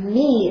make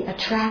me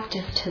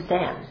attractive to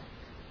them.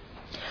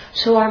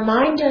 So our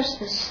mind does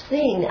this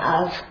thing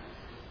of,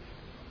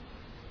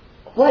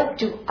 what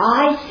do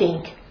I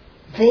think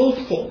they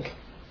think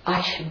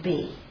I should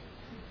be?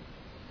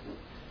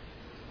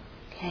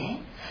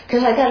 Okay?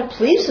 Because I've got to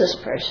please this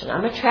person.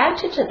 I'm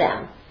attracted to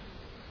them.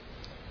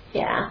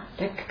 Yeah,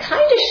 they're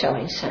kind of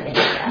showing some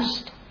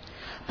interest.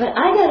 But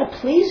I got to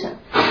please them.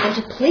 And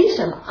to please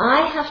them,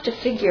 I have to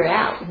figure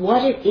out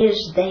what it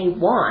is they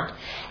want.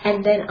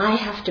 And then I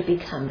have to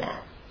become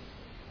that.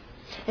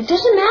 It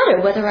doesn't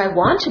matter whether I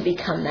want to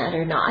become that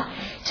or not.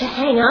 To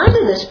hang on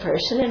to this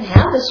person and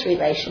have this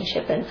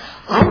relationship, and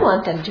I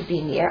want them to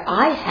be near,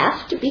 I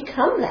have to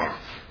become that.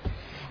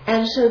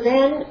 And so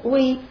then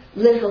we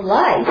live a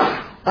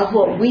life of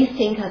what we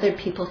think other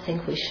people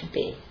think we should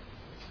be.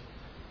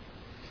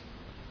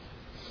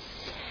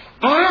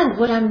 And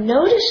what I'm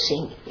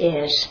noticing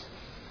is,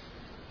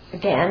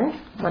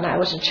 again, when I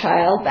was a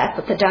child, back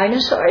with the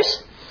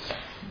dinosaurs,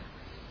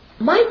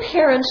 my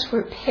parents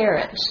were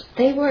parents.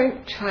 They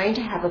weren't trying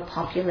to have a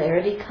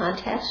popularity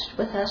contest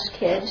with us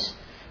kids.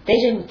 They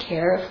didn't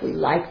care if we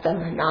liked them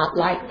or not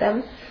liked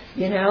them.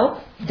 They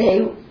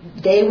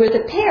were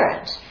the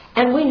parents.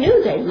 And we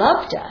knew they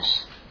loved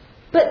us.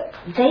 But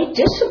they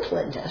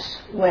disciplined us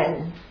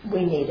when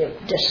we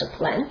needed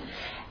discipline.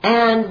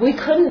 And we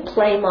couldn't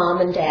play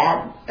mom and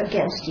dad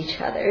against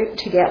each other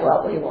to get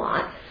what we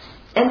want.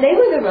 And they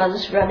were the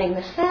ones running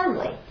the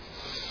family.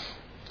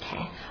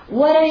 Okay.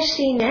 What I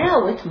see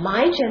now with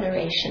my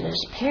generation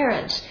as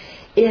parents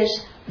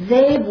is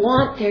they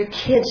want their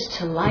kids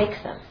to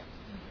like them.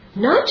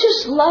 Not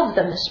just love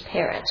them as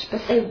parents,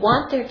 but they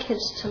want their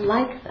kids to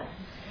like them.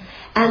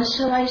 And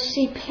so I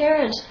see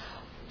parents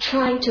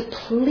trying to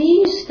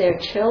please their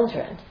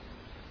children.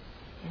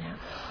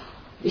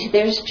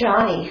 There's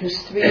Johnny,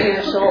 who's 3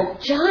 years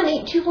old.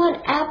 Johnny, do you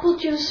want apple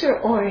juice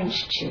or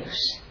orange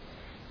juice?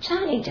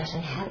 Johnny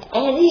doesn't have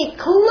any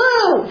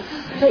clue,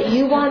 but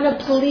you want to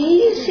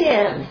please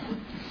him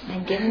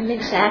and give him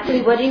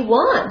exactly what he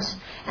wants.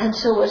 And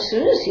so as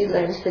soon as he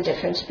learns the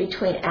difference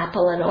between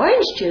apple and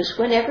orange juice,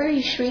 whenever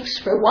he shrieks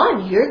for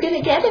one, you're going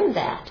to get him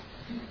that.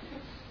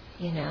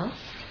 And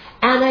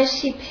I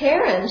see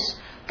parents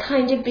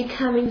kind of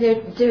becoming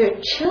their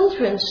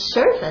children's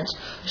servants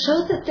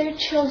so that their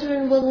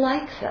children will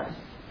like them.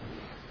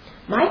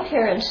 My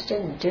parents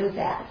didn't do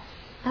that.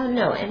 Oh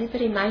no,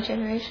 anybody in my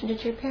generation,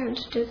 did your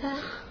parents do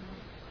that?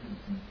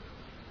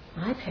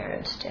 My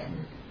parents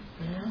didn't.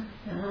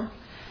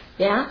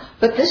 Yeah,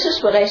 but this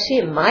is what I see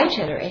in my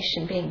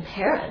generation being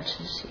parents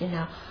is,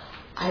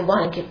 I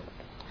want to give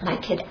my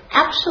kid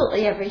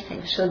absolutely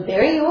everything. So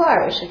there you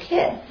are as a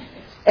kid,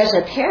 as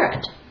a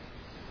parent.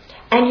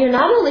 And you're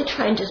not only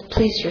trying to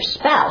please your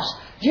spouse,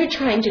 you're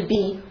trying to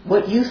be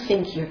what you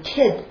think your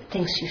kid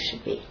thinks you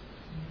should be.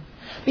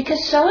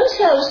 Because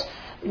so-and-so's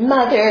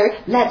mother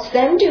lets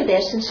them do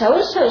this, and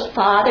so-and-so's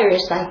father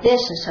is like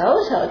this, and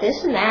so-and-so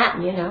this and that,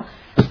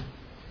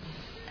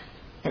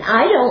 and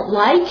I don't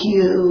like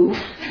you.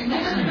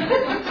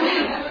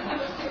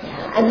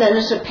 And then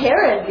as a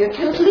parent, you're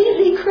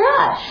completely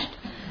crushed.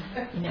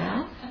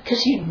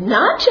 Because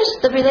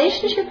the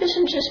relationship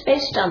isn't just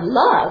based on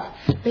love,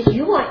 but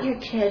you want your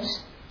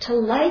kids to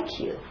like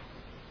you.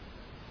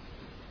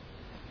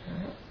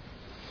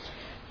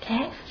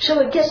 Okay? So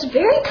it gets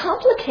very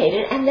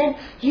complicated, and then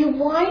you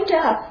wind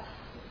up,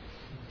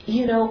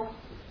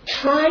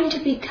 trying to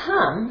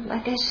become,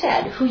 like I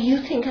said, who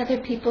you think other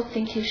people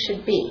think you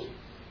should be.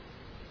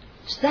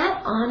 Is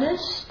that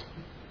honest?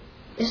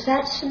 Is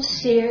that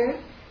sincere?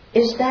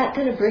 Is that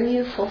going to bring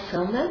you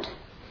fulfillment?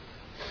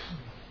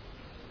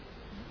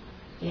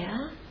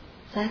 Yeah?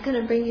 Is that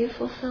going to bring you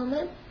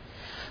fulfillment?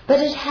 But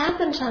it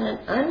happens on an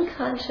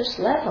unconscious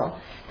level.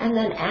 And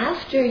then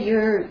after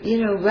you're,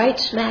 right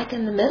smack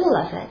in the middle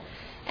of it,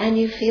 and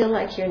you feel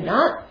like you're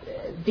not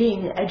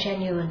being a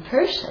genuine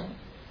person,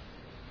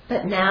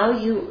 but now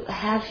you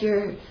have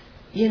your,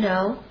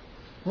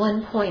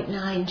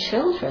 1.9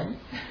 children,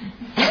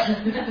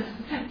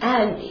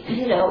 and,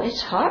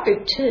 it's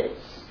hard to,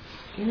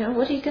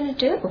 what are you going to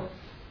do?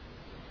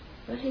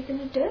 What are you going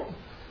to do?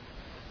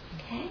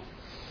 Okay?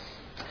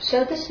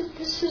 So this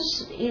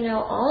is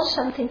all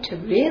something to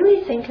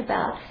really think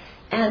about,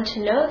 and to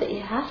know that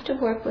you have to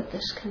work with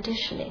this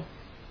conditioning,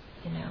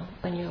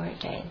 when you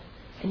ordain.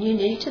 And you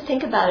need to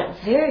think about it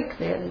very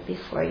clearly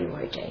before you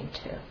ordain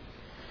too.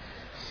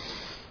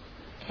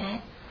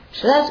 Okay?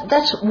 So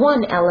that's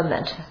one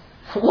element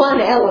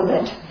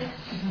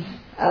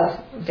of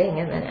being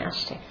a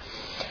monastic.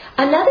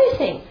 Another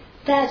thing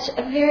that's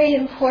very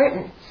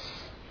important,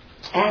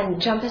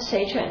 and Venerable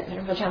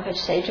Jumpa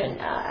Sejun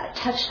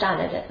touched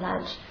on it at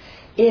lunch,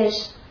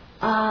 is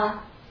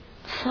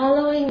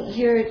following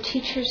your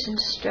teacher's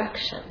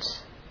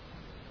instructions,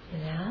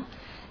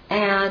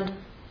 and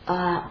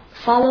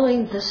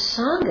following the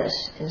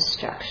Sangha's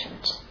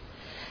instructions.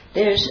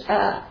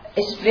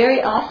 It's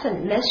very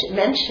often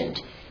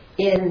mentioned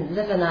in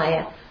the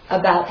Vinaya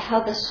about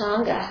how the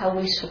Sangha, how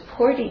we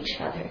support each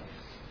other.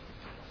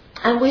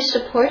 And we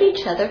support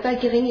each other by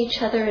giving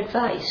each other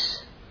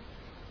advice.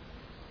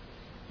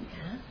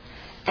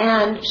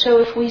 And so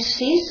if we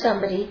see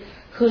somebody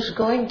who's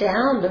going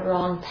down the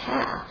wrong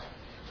path,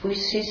 if we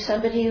see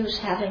somebody who's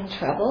having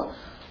trouble,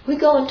 we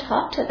go and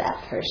talk to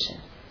that person.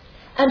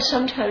 And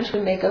sometimes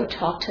we may go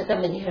talk to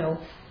them and,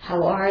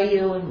 how are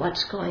you and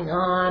what's going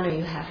on? Are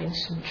you having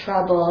some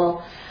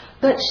trouble?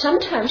 But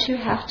sometimes you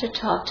have to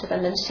talk to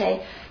them and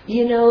say,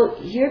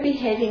 you're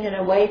behaving in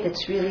a way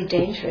that's really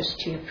dangerous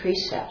to your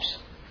precepts.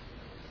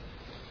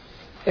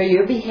 Or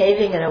you're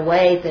behaving in a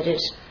way that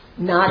is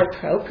not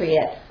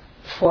appropriate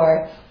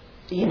for,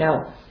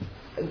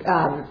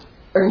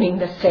 earning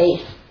the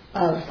faith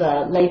of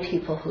the lay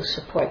people who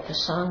support the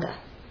Sangha.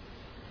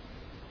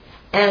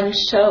 And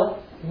so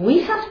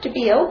we have to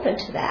be open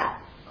to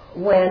that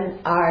when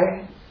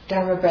our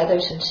Dharma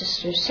brothers and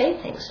sisters say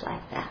things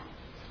like that.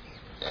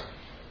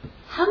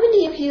 How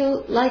many of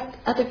you like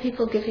other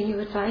people giving you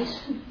advice?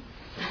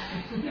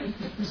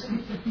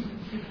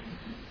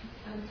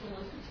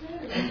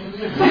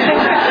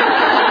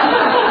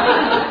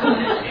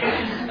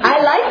 I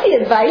like the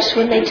advice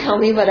when they tell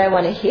me what I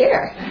want to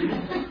hear,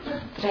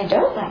 but I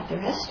don't like the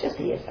rest of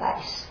the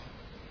advice,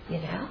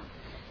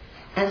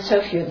 And so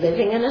if you're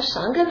living in a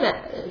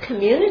Sangha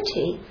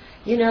community,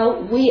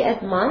 we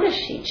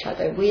admonish each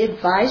other, we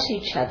advise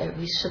each other,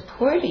 we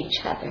support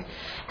each other,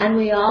 and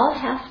we all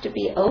have to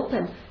be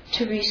open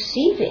to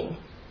receiving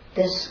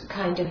this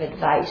kind of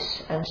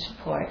advice and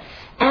support,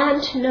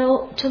 and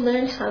to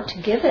learn how to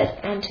give it,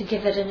 and to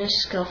give it in a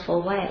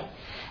skillful way.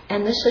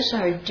 And this is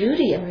our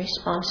duty and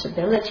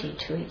responsibility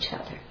to each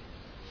other.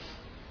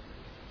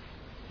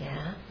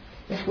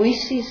 If we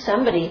see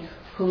somebody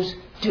who's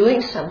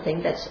doing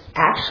something that's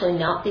actually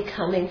not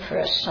becoming for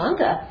a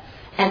Sangha,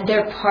 and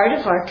they're part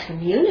of our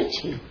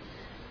community,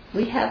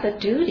 we have a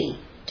duty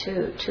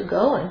to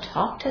go and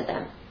talk to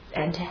them,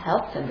 and to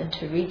help them, and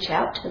to reach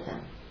out to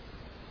them.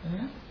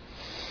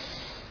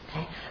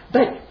 Okay.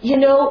 But,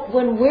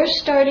 when we're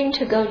starting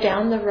to go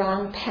down the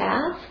wrong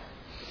path,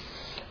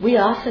 we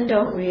often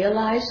don't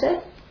realize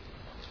it.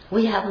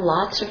 We have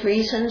lots of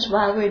reasons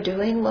why we're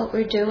doing what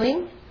we're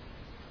doing.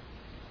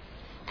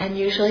 And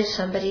usually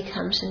somebody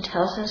comes and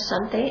tells us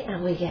something,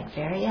 and we get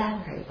very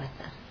angry with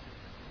them,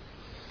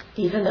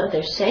 even though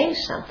they're saying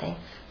something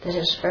that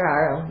is for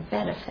our own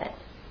benefit.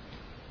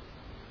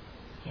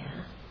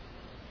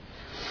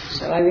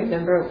 So I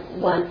remember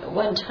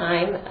one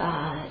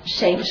time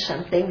saying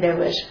something. There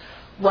was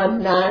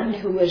one nun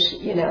who was,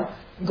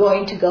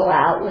 going to go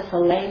out with a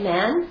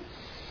layman.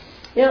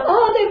 They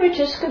were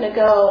just going to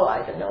go,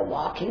 I don't know,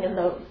 walking in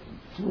the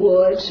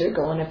woods or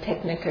go on a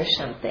picnic or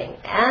something.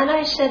 And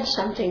I said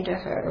something to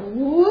her,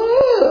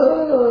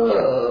 whoa!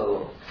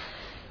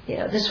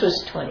 This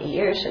was 20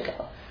 years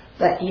ago.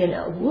 But,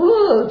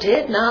 whoa,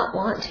 did not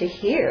want to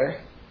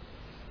hear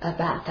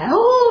about that.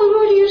 Oh,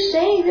 what are you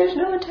saying? There's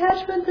no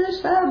attachment,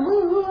 this, that,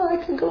 I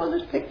can go on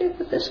this picnic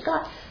with this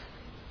guy.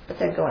 But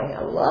they're going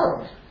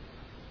alone.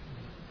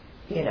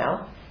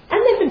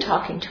 And they've been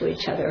talking to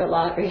each other a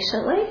lot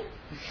recently.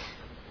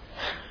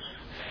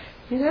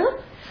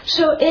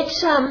 So it's,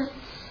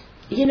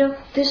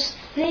 this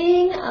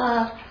thing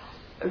of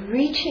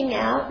reaching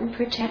out and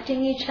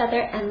protecting each other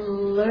and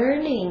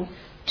learning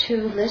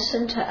to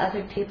listen to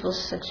other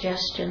people's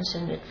suggestions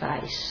and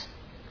advice.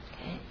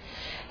 Okay?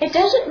 It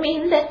doesn't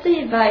mean that the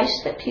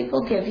advice that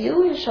people give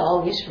you is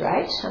always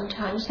right.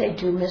 Sometimes they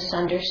do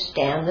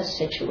misunderstand the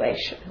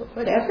situation or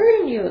whatever,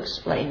 and you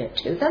explain it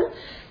to them,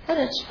 and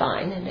it's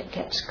fine, and it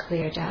gets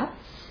cleared up.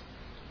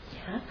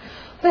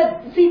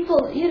 But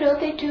people,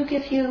 they do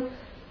give you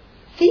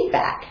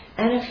feedback.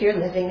 And if you're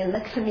living in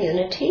the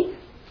community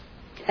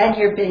and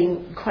you're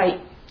being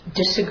quite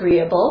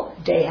disagreeable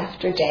day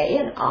after day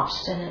and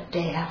obstinate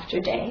day after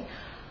day,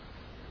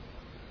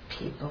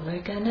 people are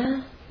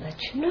gonna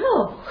let you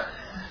know.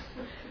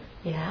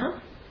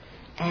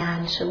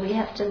 And so we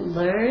have to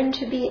learn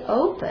to be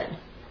open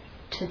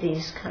to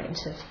these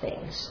kinds of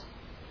things.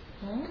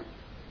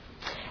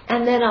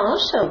 And then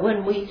also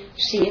when we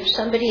see if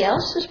somebody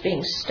else is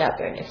being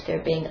stubborn, if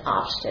they're being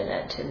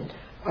obstinate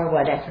or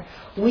whatever,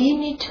 we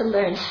need to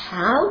learn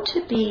how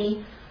to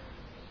be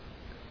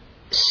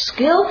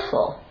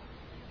skillful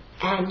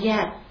and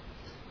yet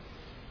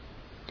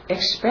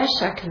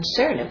express our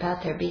concern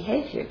about their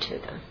behavior to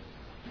them.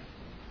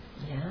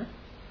 Yeah?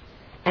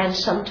 And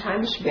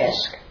sometimes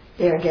risk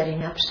their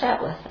getting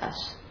upset with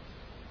us.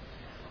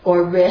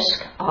 Or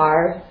risk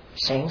our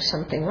saying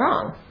something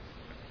wrong.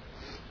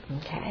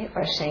 Okay?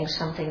 Or saying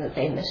something that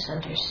they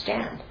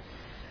misunderstand.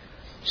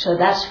 So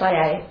that's why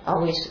I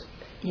always,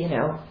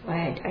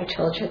 why I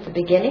told you at the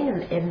beginning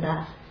in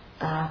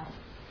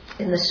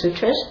the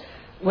sutras,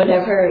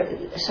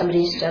 whenever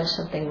somebody's done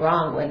something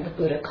wrong, when the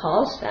Buddha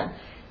calls them,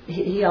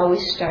 he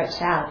always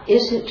starts out,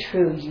 is it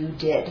true you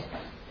did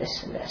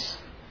this and this?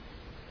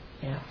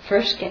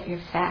 First get your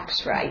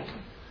facts right.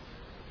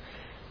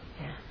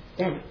 Yeah.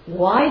 Then,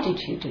 why did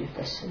you do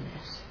this and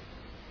this?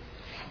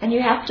 And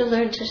you have to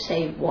learn to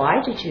say,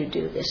 why did you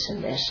do this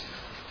and this?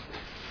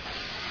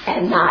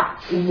 And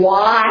not,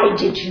 why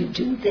did you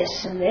do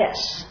this and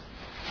this?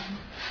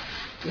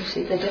 You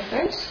see the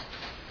difference?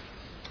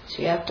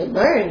 So you have to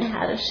learn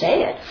how to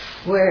say it,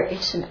 where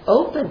it's an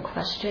open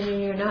question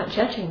and you're not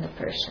judging the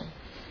person.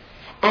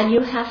 And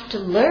you have to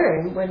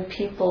learn when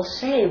people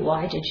say,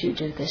 why did you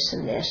do this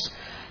and this,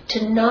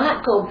 to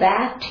not go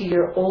back to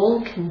your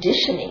old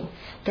conditioning,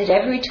 that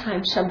every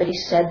time somebody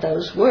said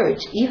those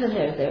words, even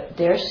though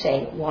they're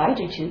saying, why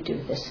did you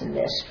do this and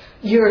this,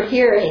 you're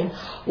hearing,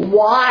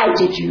 why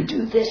did you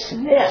do this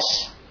and this?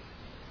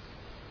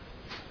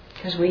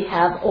 Because we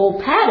have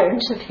old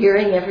patterns of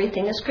hearing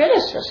everything as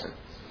criticism.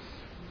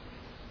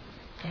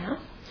 Yeah?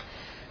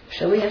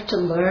 So we have to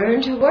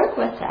learn to work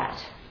with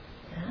that.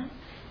 Yeah?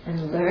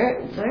 And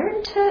learn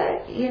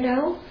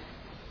to,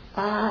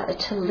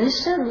 to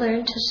listen,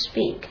 learn to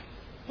speak.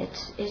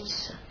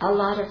 It's a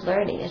lot of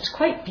learning. It's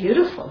quite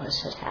beautiful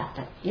as it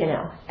happens,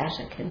 as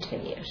it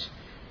continues.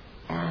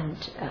 And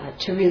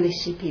to really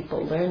see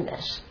people learn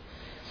this.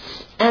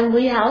 And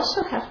we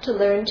also have to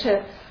learn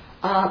to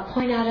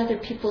point out other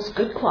people's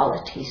good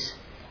qualities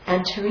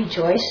and to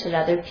rejoice at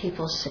other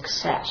people's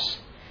success.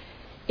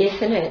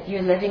 If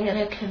you're living in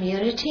a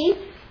community,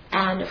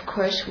 and of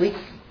course we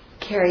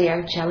carry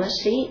our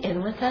jealousy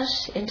in with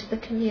us into the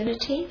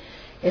community,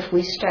 if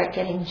we start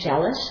getting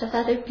jealous of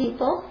other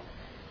people,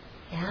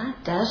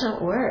 it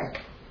doesn't work.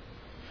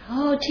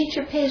 Oh,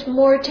 teacher pays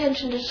more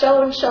attention to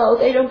so-and-so,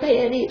 they don't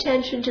pay any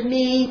attention to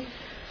me.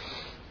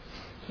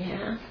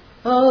 Yeah.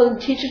 Oh, the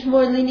teacher's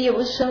more lenient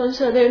with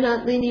so-and-so, they're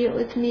not lenient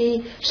with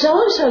me.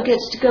 So-and-so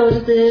gets to go to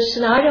this,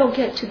 and I don't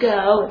get to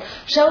go.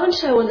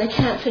 So-and-so, when they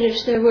can't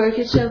finish their work,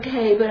 it's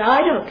okay, but I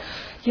don't,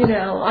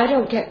 I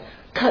don't get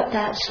cut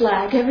that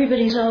slack.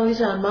 Everybody's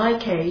always on my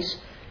case.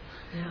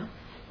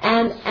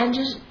 And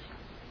just,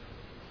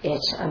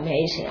 it's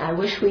amazing. I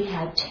wish we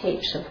had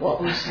tapes of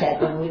what we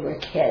said when we were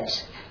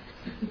kids.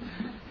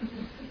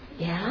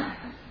 Yeah?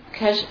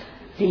 Because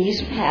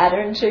these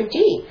patterns are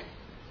deep,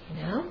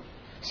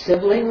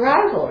 Sibling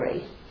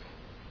rivalry.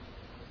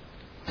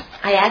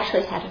 I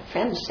actually had a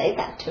friend say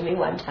that to me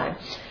one time.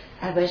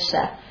 I was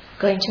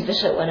going to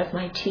visit one of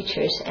my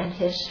teachers, and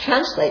his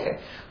translator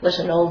was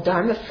an old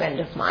Dharma friend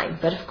of mine,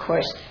 but of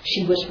course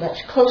she was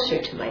much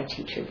closer to my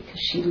teacher because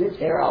she lived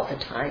there all the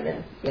time,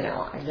 and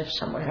I lived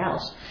somewhere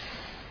else.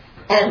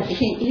 And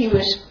he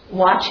was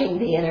watching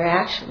the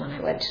interaction when I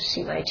went to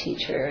see my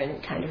teacher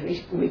and kind of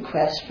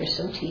request for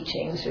some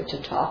teachings or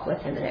to talk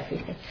with him and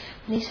everything.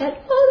 And he said,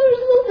 oh, there's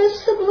a little bit of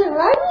sibling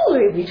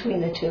rivalry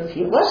between the two of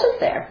you, wasn't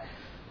there?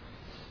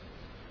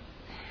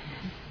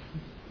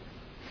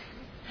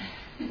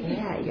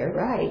 Yeah, you're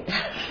right.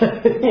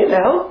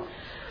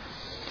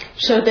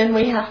 So then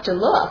we have to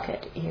look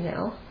at,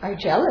 our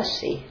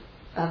jealousy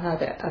of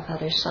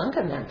other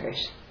Sangha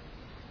members.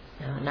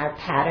 And our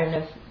pattern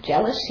of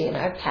jealousy and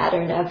our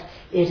pattern of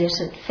it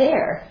isn't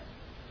fair.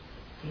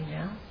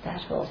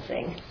 That whole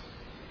thing.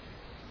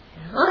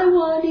 I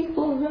want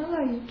equal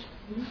rights.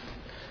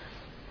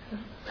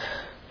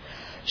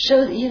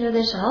 So,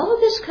 there's all of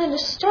this kind of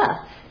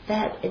stuff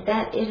that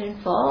it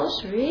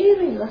involves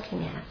really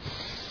looking at.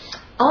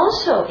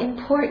 Also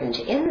important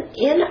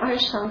in our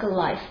Sangha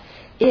life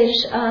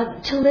is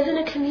to live in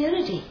a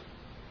community.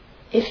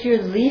 If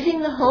you're leaving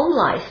the home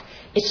life,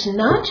 it's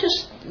not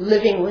just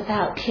living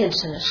without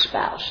kids and a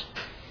spouse.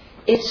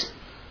 It's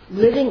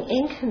living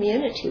in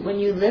community. When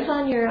you live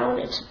on your own,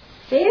 it's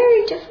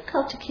very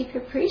difficult to keep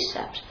your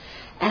precepts.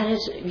 And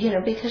it's,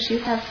 because you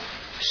have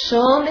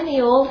so many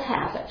old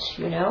habits,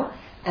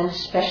 and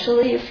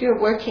especially if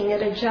you're working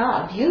at a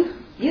job.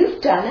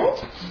 You've done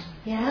it,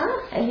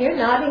 and you're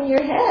nodding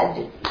your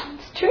head.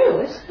 It's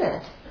true, isn't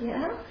it?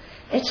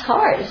 It's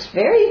hard. It's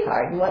very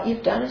hard. And what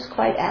you've done is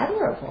quite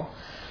admirable.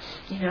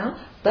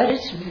 But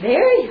it's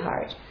very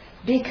hard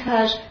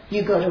because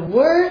you go to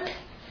work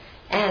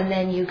and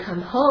then you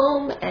come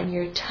home and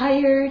you're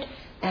tired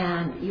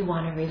and you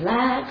want to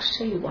relax,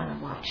 so you want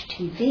to watch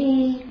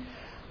TV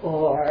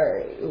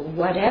or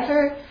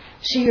whatever.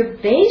 So you're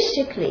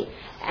basically,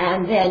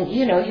 and then,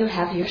 you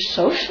have your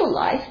social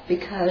life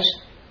because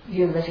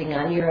you're living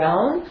on your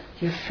own.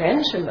 Your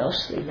friends are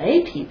mostly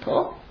lay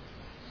people.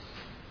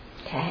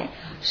 Okay?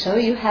 So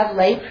you have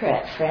lay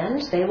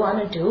friends. They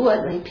want to do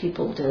what lay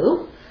people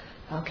do.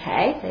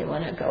 Okay, they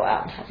want to go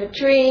out and have a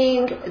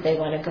drink, they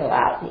want to go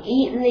out and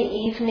eat in the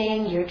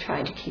evening, you're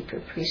trying to keep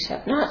your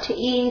precept not to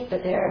eat,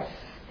 but they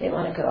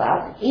want to go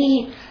out and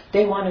eat,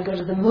 they want to go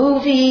to the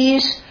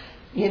movies,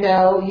 you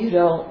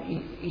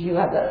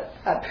have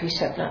a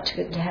precept not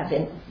to have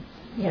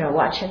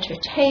watch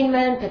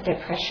entertainment, but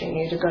they're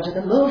pressuring you to go to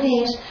the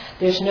movies,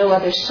 there's no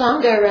other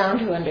Sangha around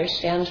who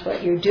understands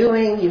what you're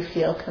doing, you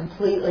feel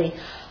completely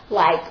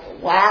like,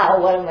 wow,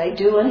 what am I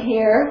doing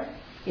here?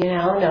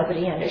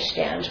 Nobody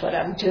understands what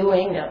I'm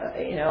doing.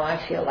 I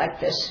feel like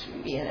this,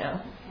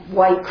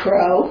 white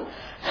crow.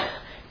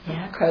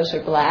 Yeah, crows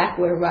are black,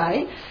 we're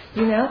right.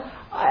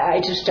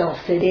 I just don't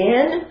fit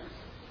in.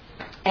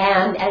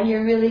 And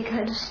you're really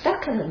kind of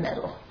stuck in the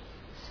middle.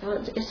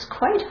 So it's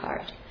quite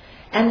hard.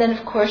 And then,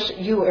 of course,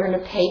 you earn a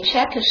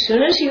paycheck. As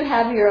soon as you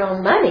have your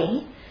own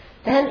money,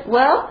 then,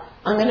 well,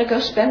 I'm going to go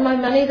spend my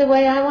money the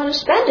way I want to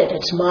spend it.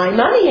 It's my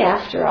money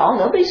after all.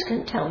 Nobody's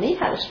going to tell me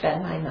how to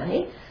spend my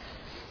money.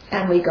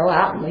 And we go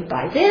out and we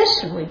buy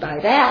this and we buy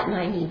that and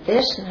I need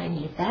this and I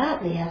need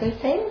that and the other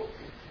thing.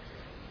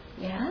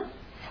 Yeah?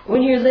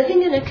 When you're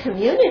living in a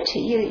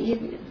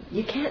community,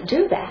 you can't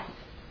do that.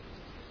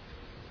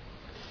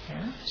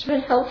 Yeah? It's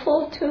been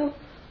helpful to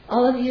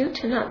all of you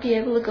to not be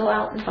able to go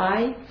out and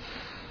buy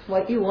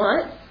what you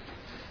want.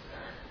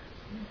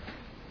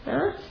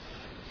 Huh?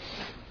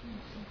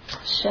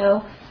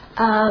 So,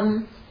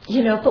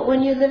 but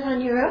when you live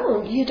on your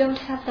own, you don't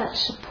have that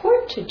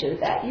support to do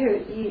that.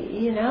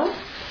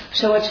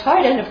 So it's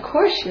hard. And of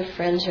course, your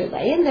friends are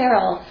laying there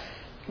all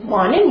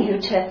wanting you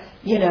to,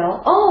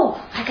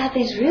 oh, I got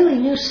these really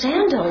new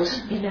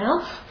sandals,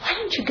 Why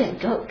don't you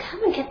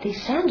come and get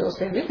these sandals?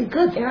 They're really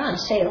good. They're on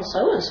sale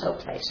so-and-so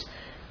place,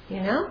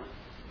 Yeah.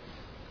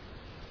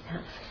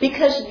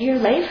 Because your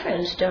lay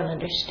friends don't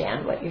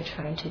understand what you're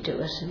trying to do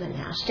as a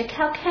monastic.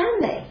 How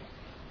can they?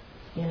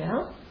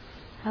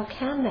 How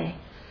can they?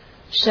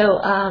 So,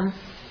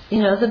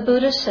 the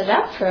Buddha set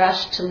up for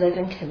us to live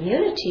in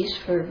communities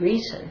for a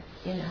reason.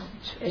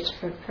 It's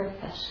for a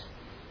purpose.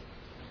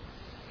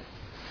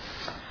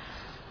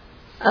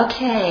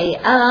 Okay.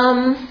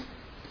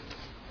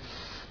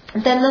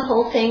 Then the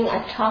whole thing,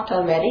 I've talked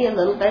already a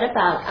little bit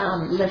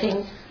about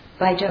living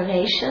by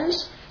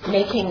donations,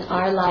 making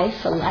our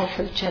life a life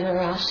of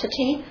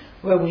generosity,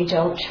 where we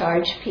don't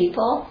charge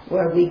people,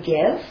 where we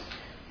give,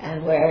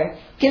 and where it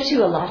gives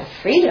you a lot of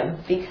freedom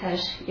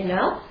because,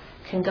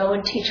 can go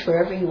and teach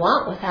wherever you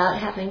want without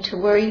having to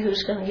worry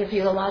who's going to give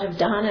you a lot of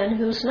dana and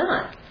who's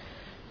not.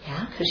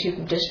 Yeah, because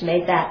you've just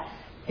made that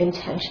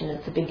intention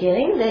at the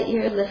beginning that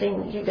you're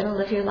going to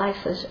live your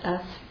life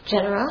of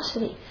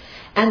generosity.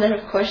 And then,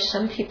 of course,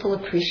 some people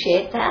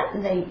appreciate that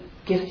and they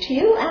give to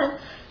you, and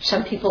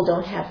some people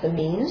don't have the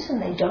means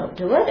and they don't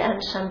do it,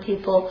 and some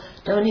people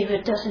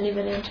it doesn't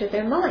even enter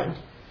their mind.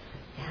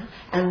 Yeah?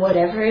 And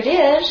whatever it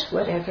is,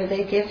 whatever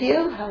they give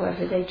you,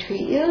 however they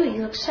treat you,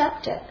 you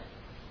accept it.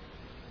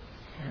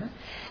 Yeah?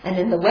 And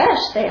in the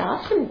West, they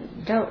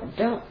often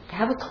don't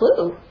have a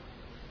clue.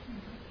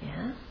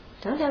 Yeah?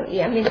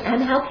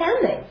 And how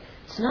can they?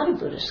 It's not a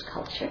Buddhist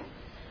culture.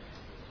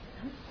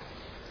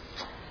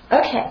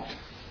 Okay.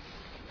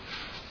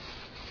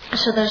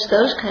 So there's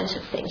those kinds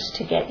of things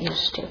to get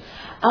used to.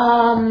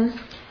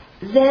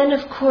 Then,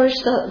 of course,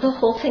 the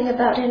whole thing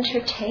about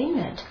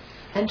entertainment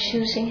and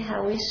choosing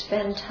how we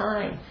spend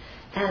time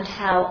and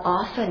how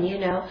often,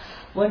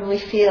 when we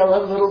feel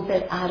a little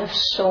bit out of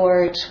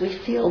sorts, we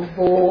feel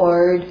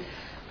bored,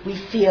 we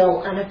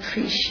feel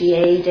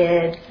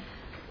unappreciated,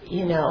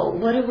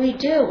 what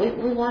do?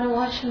 We want to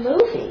watch a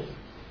movie.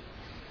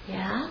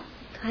 Yeah?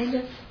 Kind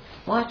of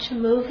watch a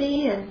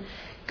movie and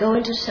go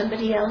into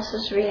somebody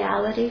else's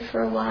reality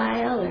for a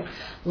while, or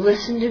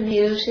listen to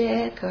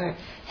music, or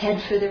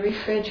head for the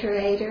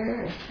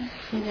refrigerator,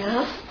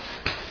 or,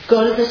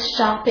 go to the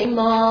shopping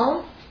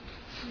mall.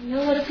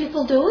 What do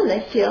people do when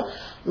they feel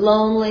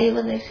lonely,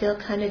 when they feel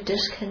kind of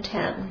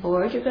discontent and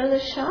bored? You go to the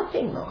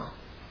shopping mall.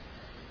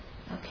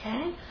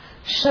 Okay?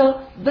 So,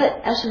 but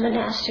as a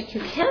monastic,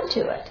 you can't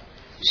do it.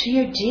 So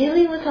you're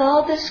dealing with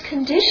all this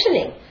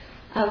conditioning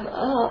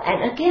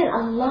and again,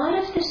 a lot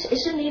of this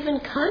isn't even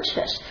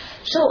conscious.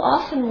 So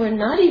often we're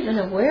not even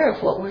aware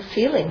of what we're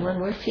feeling when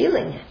we're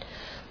feeling it.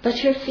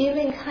 But you're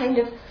feeling kind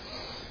of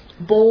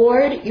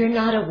bored. You're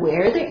not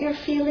aware that you're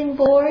feeling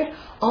bored.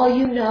 All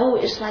you know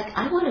is like,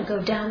 I want to go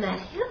down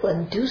that hill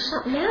and do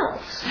something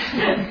else.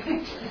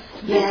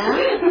 Yeah?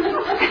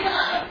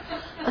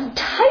 I'm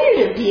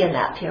tired of being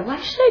up here. Why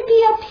should I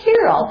be up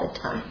here all the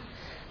time?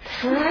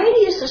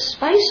 Variety is the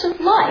spice of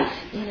life.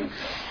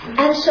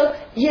 And so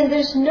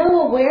there's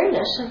no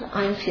awareness of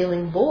I'm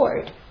feeling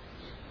bored.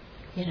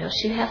 So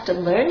you have to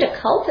learn to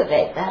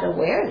cultivate that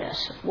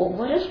awareness of, well,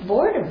 what does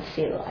boredom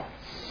feel like?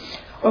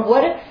 Or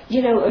what,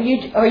 you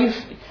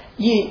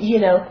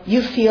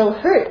feel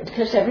hurt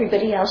because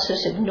everybody else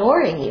is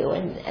ignoring you,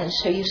 and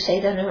so you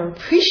say, they don't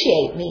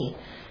appreciate me.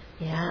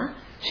 Yeah?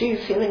 So you're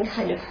feeling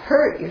kind of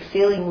hurt, you're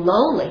feeling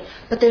lonely,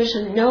 but there's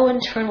no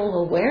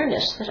internal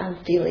awareness that I'm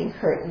feeling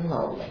hurt and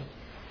lonely.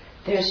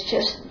 There's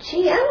just, I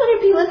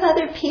want to be with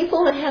other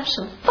people and have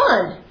some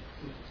fun.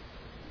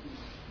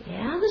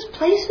 this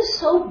place is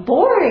so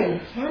boring.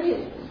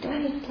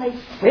 Don't you play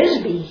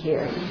frisbee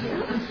here?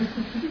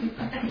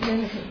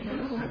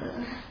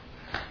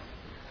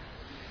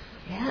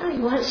 Yeah,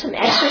 you want some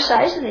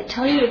exercise, and they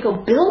tell you to go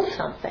build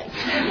something,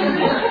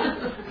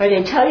 or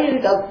they tell you to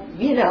go,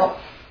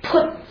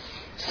 put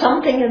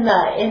something in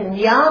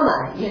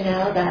Yama,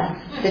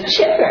 the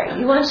chipper.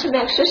 You want some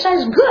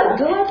exercise? Good.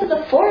 Go out to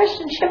the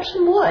forest and chip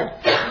some wood.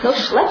 Go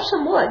schlep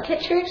some wood.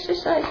 Get your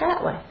exercise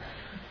that way.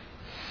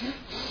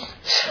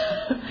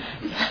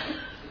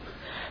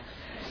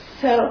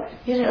 So,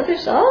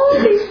 there's all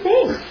these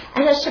things.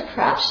 And it's a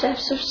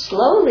process of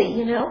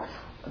slowly,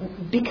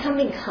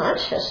 becoming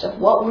conscious of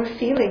what we're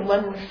feeling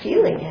when we're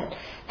feeling it,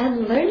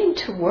 and learning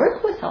to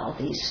work with all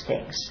these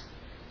things.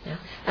 Yeah.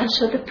 And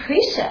so the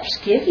precepts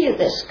give you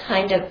this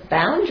kind of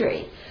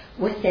boundary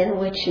within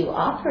which you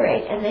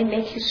operate, and they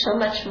make you so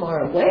much more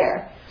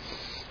aware.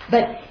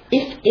 But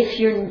if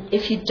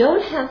you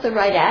don't have the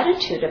right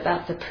attitude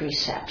about the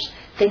precepts,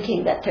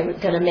 thinking that they're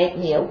going to make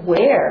me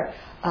aware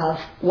of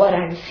what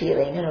I'm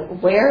feeling and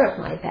aware of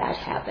my bad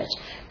habits,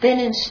 then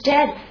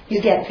instead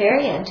you get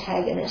very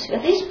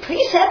antagonistic. These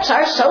precepts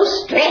are so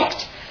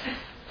strict.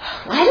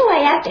 Why do I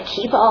have to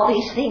keep all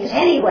these things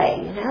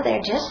anyway?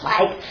 They're just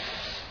like,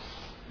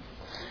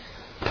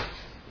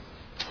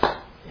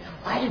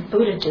 why did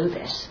Buddha do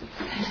this?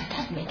 It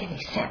doesn't make any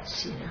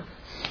sense,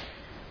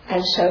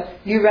 And so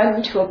you run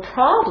into a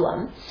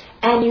problem,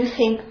 and you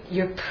think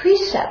your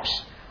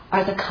precepts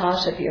are the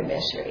cause of your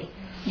misery.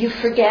 You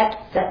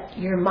forget that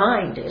your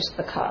mind is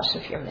the cause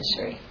of your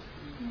misery.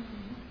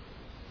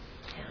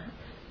 Yeah.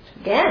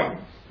 Again.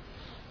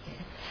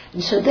 Yeah.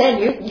 And so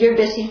then you're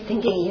busy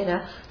thinking,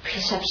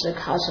 precepts are the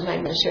cause of my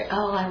misery.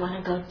 Oh, I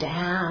want to go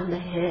down the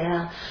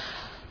hill,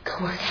 go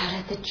work out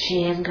at the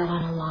gym, go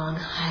on a long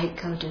hike,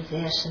 go do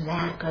this and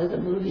that, go to the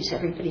movies.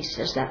 Everybody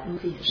says that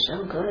movie is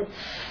so good.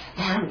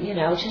 And,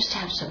 just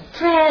have some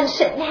friends,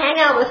 sit and hang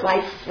out with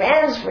my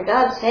friends. For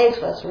God's sakes,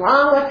 what's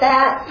wrong with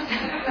that?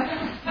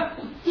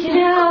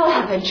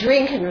 Have a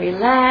drink and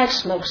relax,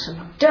 smoke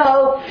some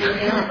dope.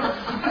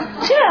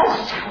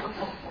 Just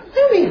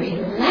let me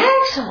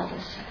relax all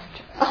this.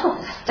 All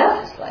this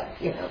stuff is like,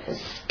 the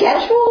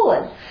schedule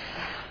and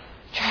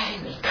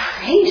driving me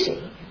crazy.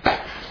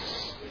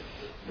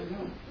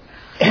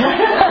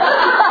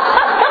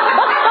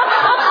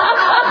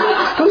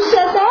 Who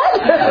said that?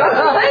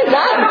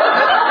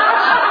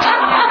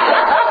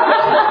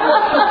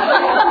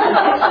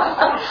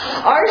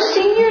 Our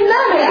senior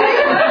nun.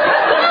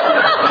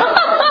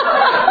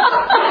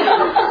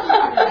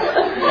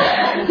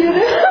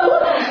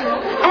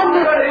 And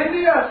go to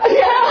India.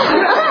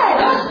 Yeah, right.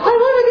 I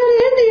want to go to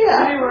India.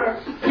 Anywhere.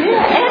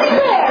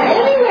 Yeah,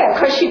 anywhere. Of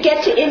course, you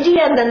get to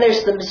India, and then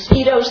there's the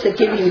mosquitoes that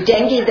give you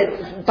dengue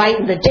that bite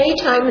in the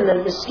daytime, and the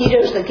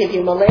mosquitoes that give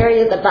you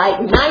malaria that bite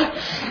at night.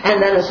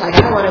 And then it's like,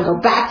 I want to go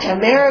back to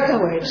America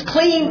where it's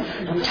clean.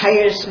 I'm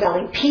tired of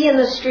smelling pee in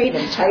the street.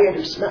 I'm tired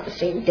of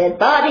seeing dead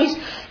bodies.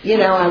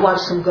 I want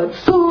some good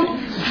food.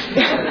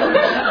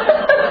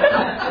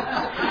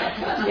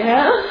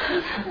 Yeah.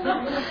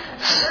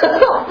 So,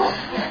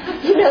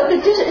 the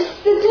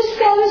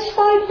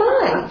dissatisfied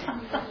mind.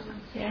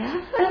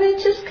 Yeah. And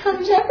it just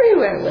comes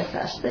everywhere with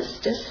us, this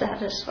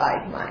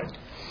dissatisfied mind.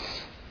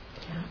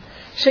 Yeah.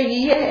 So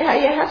you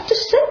have to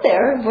sit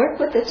there and work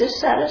with the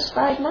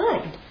dissatisfied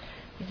mind.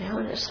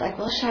 And it's like,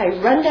 well, should I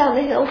run down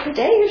the hill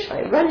today or should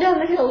I run down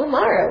the hill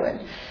tomorrow?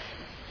 And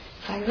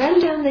if I run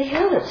down the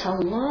hill, it's a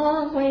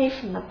long way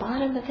from the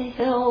bottom of the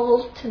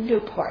hill to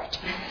Newport.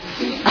 How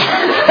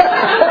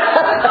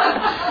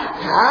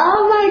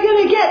am I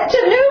going to get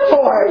to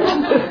Newport?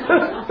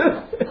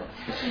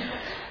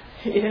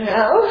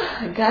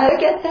 I got to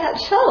get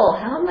that shuttle.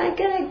 How am I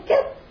going to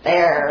get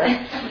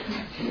there?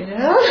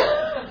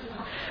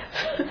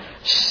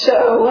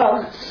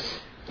 So,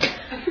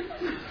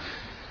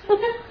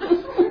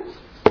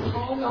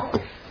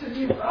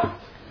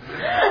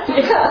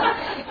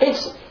 yeah,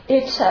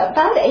 it's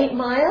about 8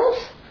 miles.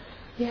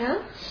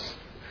 Yeah.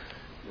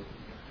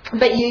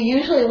 But you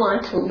usually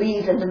want to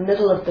leave in the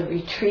middle of the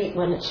retreat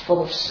when it's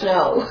full of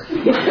snow.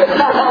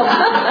 Yeah.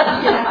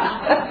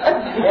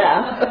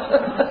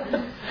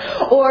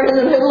 Or in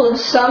the middle of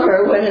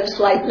summer when it's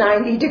like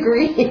 90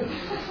 degrees.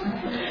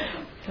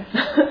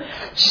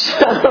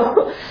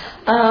 So,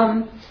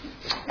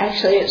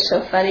 actually it's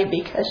so funny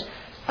because,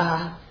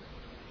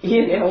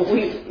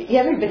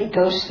 everybody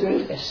goes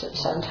through this at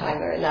some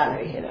time or another,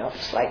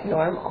 it's like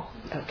normal,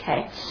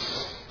 okay?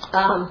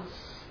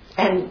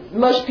 And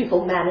most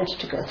people manage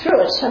to go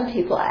through it. Some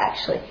people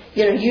actually,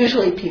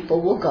 usually people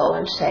will go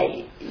and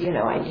say,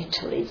 I need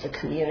to leave the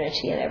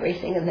community and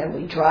everything, and then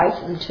we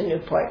drive them to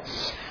Newport.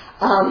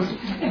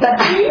 But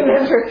I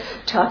remember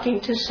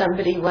talking to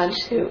somebody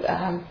once who,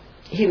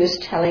 he was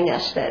telling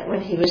us that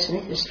when he was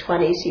in his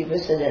 20s, he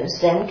was in a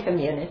Zen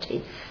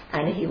community,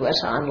 and he was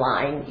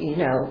online,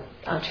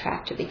 on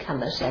track to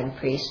become a Zen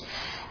priest.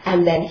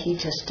 And then he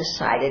just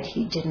decided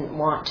he didn't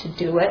want to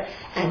do it,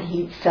 and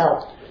he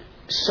felt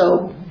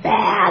so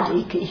bad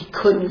he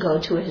couldn't go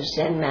to his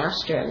Zen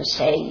master and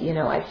say,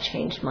 I've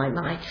changed my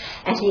mind.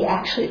 And he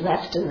actually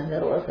left in the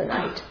middle of the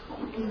night.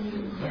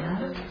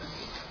 Yeah.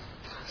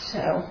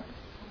 So,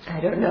 I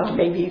don't know,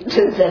 maybe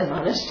the Zen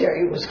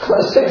monastery was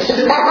closer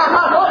to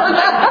town.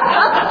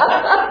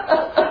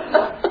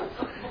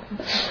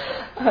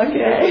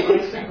 Okay.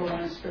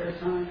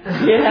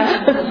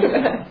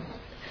 Yeah.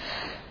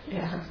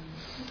 Yeah.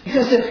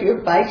 Because if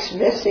your bike's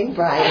missing,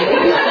 Brian,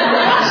 maybe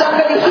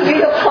somebody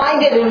can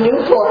find it in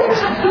Newport.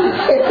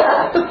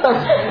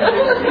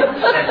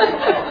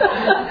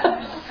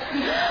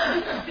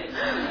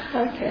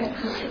 Okay.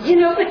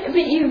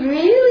 But you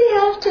really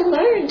have to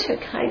learn to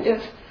kind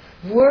of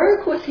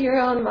work with your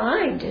own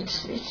mind.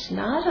 It's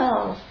not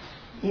all,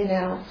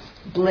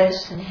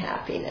 bliss and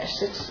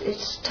happiness.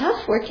 It's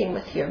tough working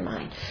with your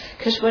mind.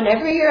 Because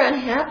whenever you're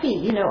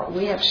unhappy,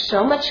 we have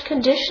so much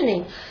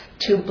conditioning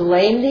to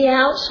blame the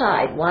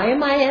outside. Why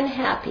am I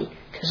unhappy?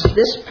 Because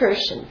this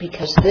person,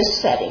 because this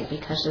setting,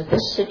 because of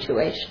this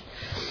situation.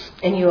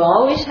 And you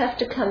always have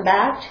to come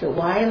back to,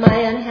 why am I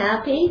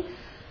unhappy?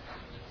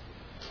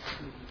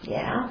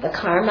 Yeah, the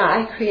karma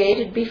I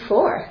created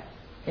before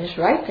is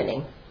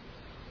ripening.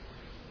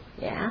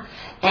 Yeah.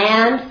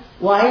 And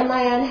why am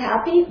I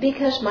unhappy?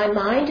 Because my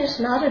mind is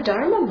not a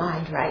Dharma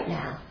mind right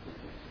now.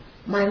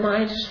 My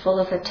mind is full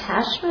of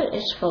attachment,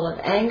 it's full of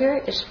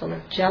anger, it's full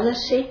of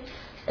jealousy,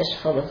 it's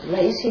full of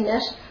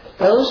laziness.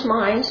 Those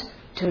minds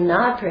do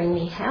not bring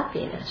me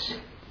happiness.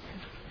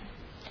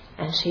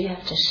 And so you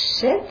have to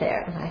sit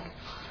there and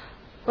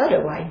what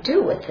do I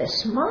do with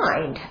this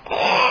mind?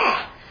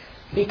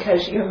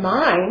 Because your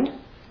mind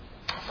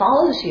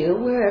follows you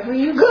wherever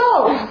you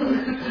go.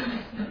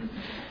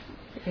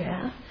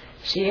 Yeah.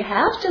 So you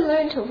have to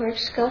learn to work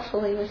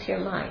skillfully with your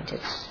mind.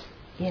 It's,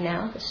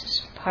 this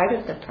is part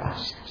of the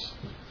process.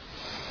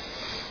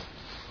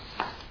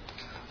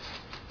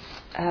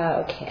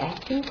 Okay, I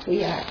think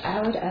we are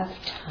out of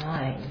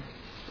time.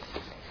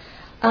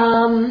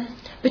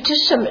 But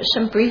just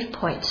some brief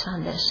points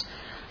on this.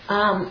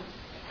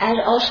 And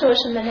also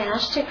as a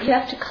monastic, you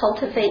have to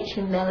cultivate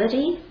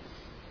humility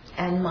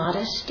and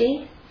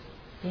modesty.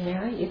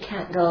 You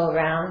can't go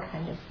around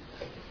kind of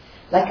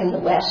like in the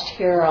West,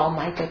 here are all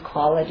my good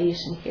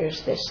qualities and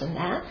here's this and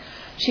that.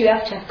 So you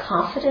have to have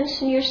confidence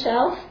in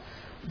yourself,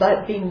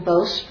 but being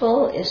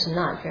boastful is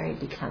not very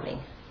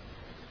becoming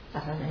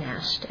of a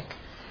monastic.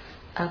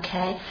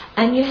 Okay?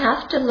 And you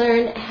have to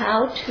learn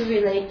how to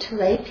relate to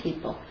lay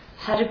people,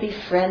 how to be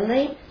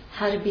friendly,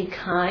 how to be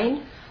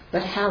kind,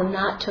 but how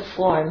not to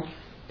form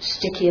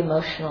sticky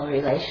emotional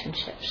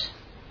relationships.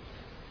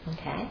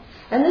 Okay?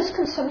 And this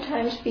can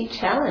sometimes be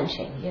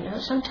challenging.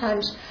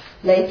 Sometimes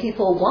lay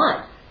people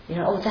want,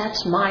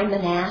 that's my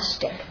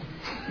monastic.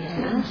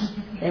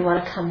 They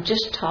want to come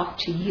just talk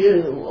to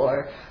you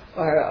or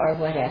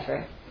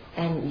whatever.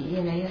 And,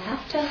 you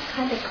have to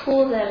kind of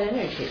cool that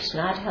energy. It's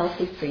not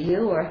healthy for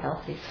you or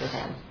healthy for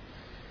them.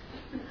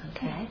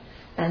 Okay?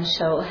 And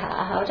so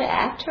how to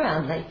act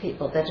around lay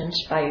people that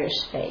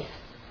inspires faith.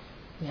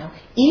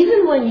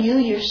 Even when you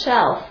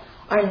yourself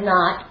are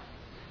not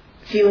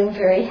feeling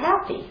very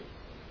happy.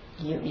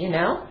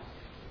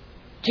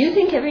 Do you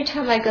think every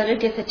time I go to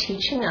give a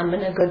teaching, I'm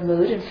in a good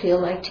mood and feel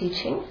like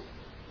teaching?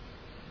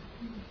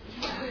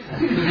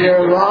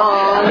 You're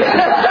wrong.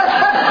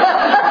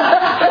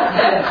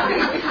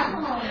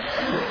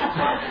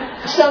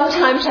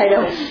 Sometimes I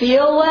don't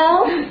feel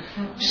well.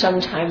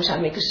 Sometimes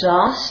I'm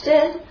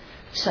exhausted.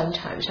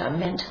 Sometimes I'm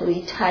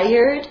mentally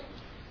tired.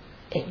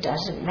 It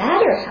doesn't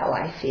matter how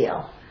I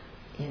feel.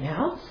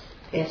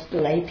 If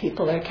the lay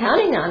people are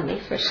counting on me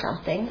for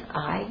something,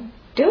 I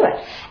do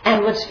it.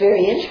 And what's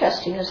very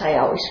interesting is I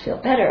always feel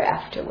better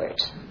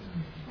afterwards.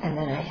 And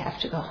then I have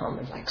to go home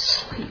and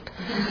sleep.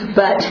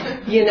 But,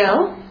 you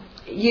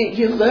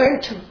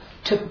learn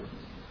to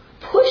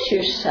push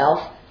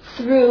yourself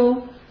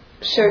through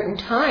certain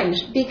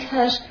times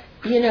because,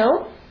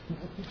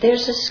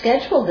 there's a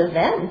scheduled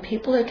event and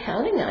people are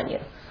counting on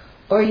you.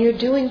 Or you're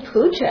doing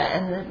puja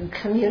and the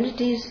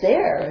community's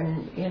there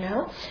and,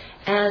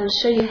 And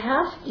so you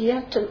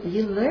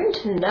learn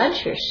to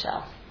nudge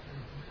yourself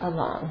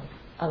along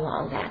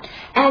that.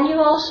 And you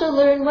also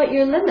learn what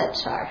your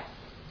limits are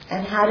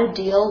and how to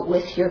deal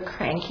with your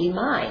cranky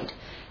mind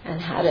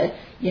and how to,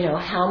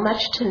 how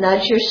much to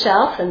nudge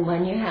yourself and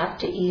when you have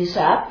to ease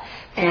up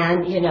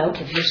and,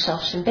 give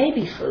yourself some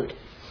baby food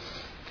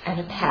and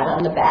a pat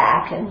on the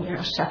back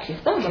and, suck your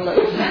thumb a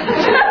little bit.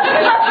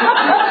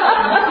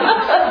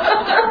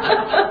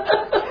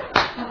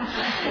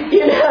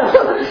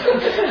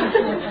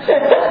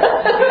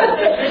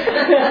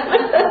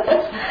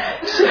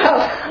 So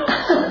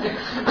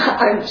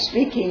I'm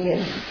speaking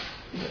in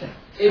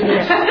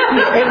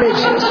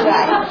images,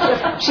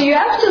 right? So you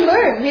have to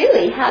learn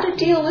really how to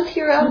deal with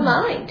your own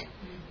mind,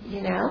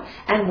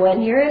 and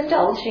when you're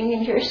indulging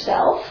in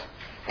yourself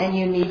and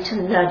you need to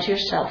nudge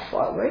yourself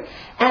forward,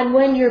 and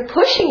when you're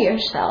pushing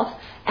yourself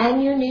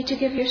and you need to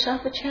give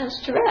yourself a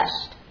chance to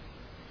rest.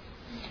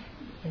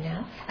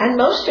 And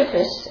most of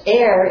us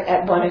err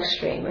at one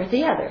extreme or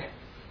the other.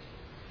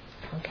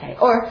 Okay,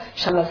 or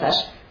some of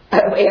us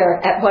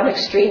are at one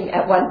extreme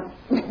at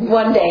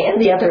one day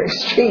and the other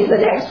extreme the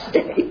next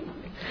day.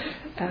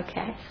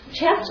 Okay,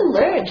 but you have to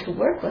learn to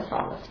work with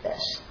all of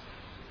this.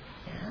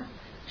 Yeah?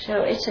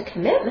 So it's a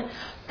commitment,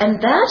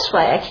 and that's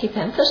why I keep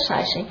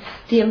emphasizing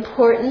the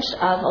importance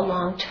of a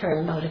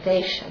long-term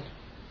motivation.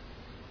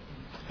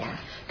 Yeah,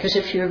 because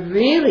if you're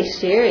really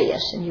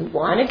serious and you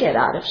want to get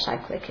out of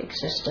cyclic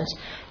existence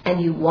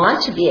and you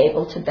want to be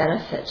able to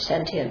benefit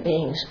sentient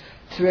beings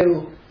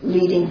through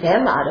leading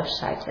them out of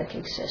cyclic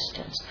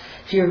existence,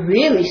 if you're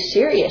really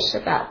serious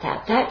about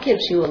that, that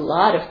gives you a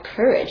lot of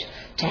courage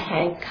to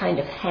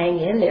hang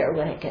in there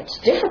when it gets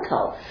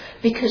difficult,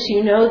 because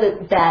you know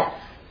that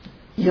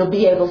you'll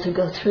be able to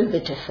go through the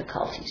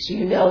difficulties.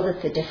 You know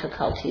that the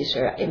difficulties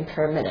are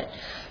impermanent.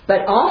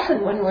 But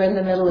often when we're in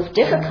the middle of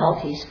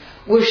difficulties,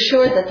 we're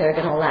sure that they're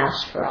going to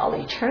last for all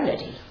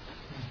eternity.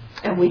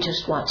 And we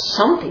just want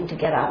something to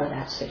get out of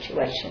that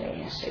situation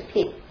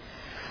ASAP.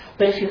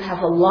 But if you have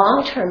a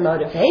long-term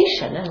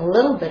motivation and a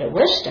little bit of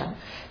wisdom,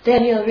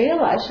 then you'll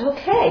realize,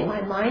 okay,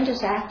 my mind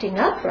is acting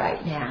up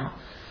right now,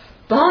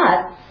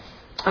 but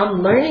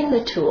I'm learning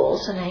the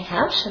tools, and I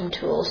have some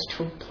tools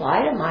to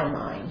apply to my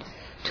mind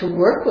to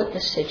work with the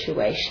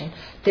situation.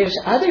 There's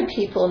other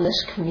people in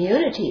this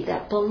community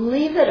that,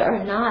 believe it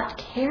or not,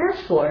 care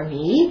for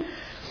me.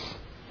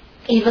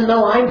 Even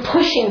though I'm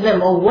pushing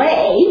them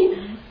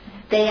away,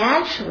 they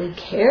actually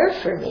care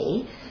for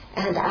me,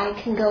 and I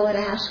can go and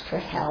ask for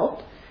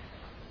help.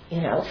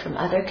 From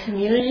other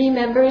community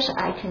members,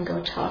 I can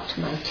go talk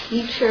to my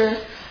teacher.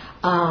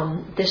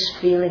 This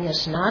feeling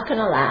is not going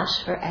to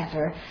last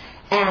forever.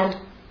 And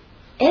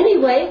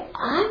anyway,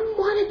 I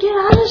want to get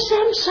out of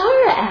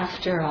samsara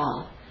after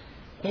all.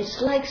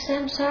 It's like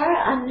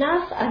samsara,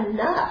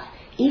 enough.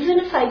 Even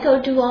if I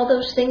go do all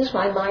those things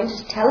my mind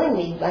is telling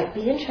me might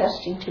be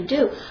interesting to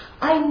do,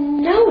 I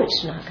know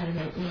it's not going to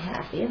make me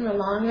happy in the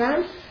long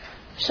run.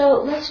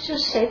 So let's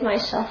just save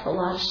myself a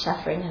lot of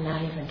suffering and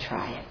not even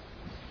try it.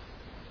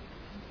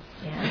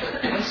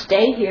 Yeah, and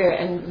stay here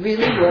and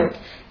really work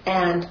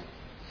and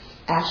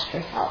ask for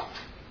help.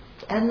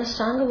 And the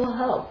Sangha will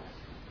help.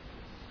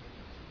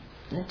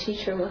 And the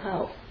teacher will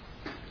help.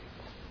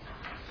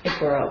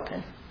 If we're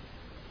open.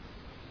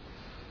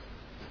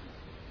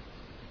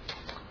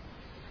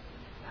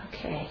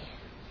 Okay.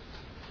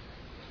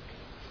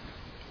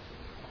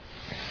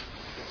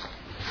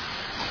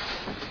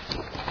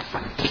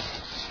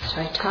 So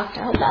I talked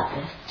out about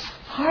the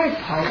hard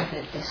part of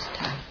it this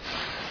time.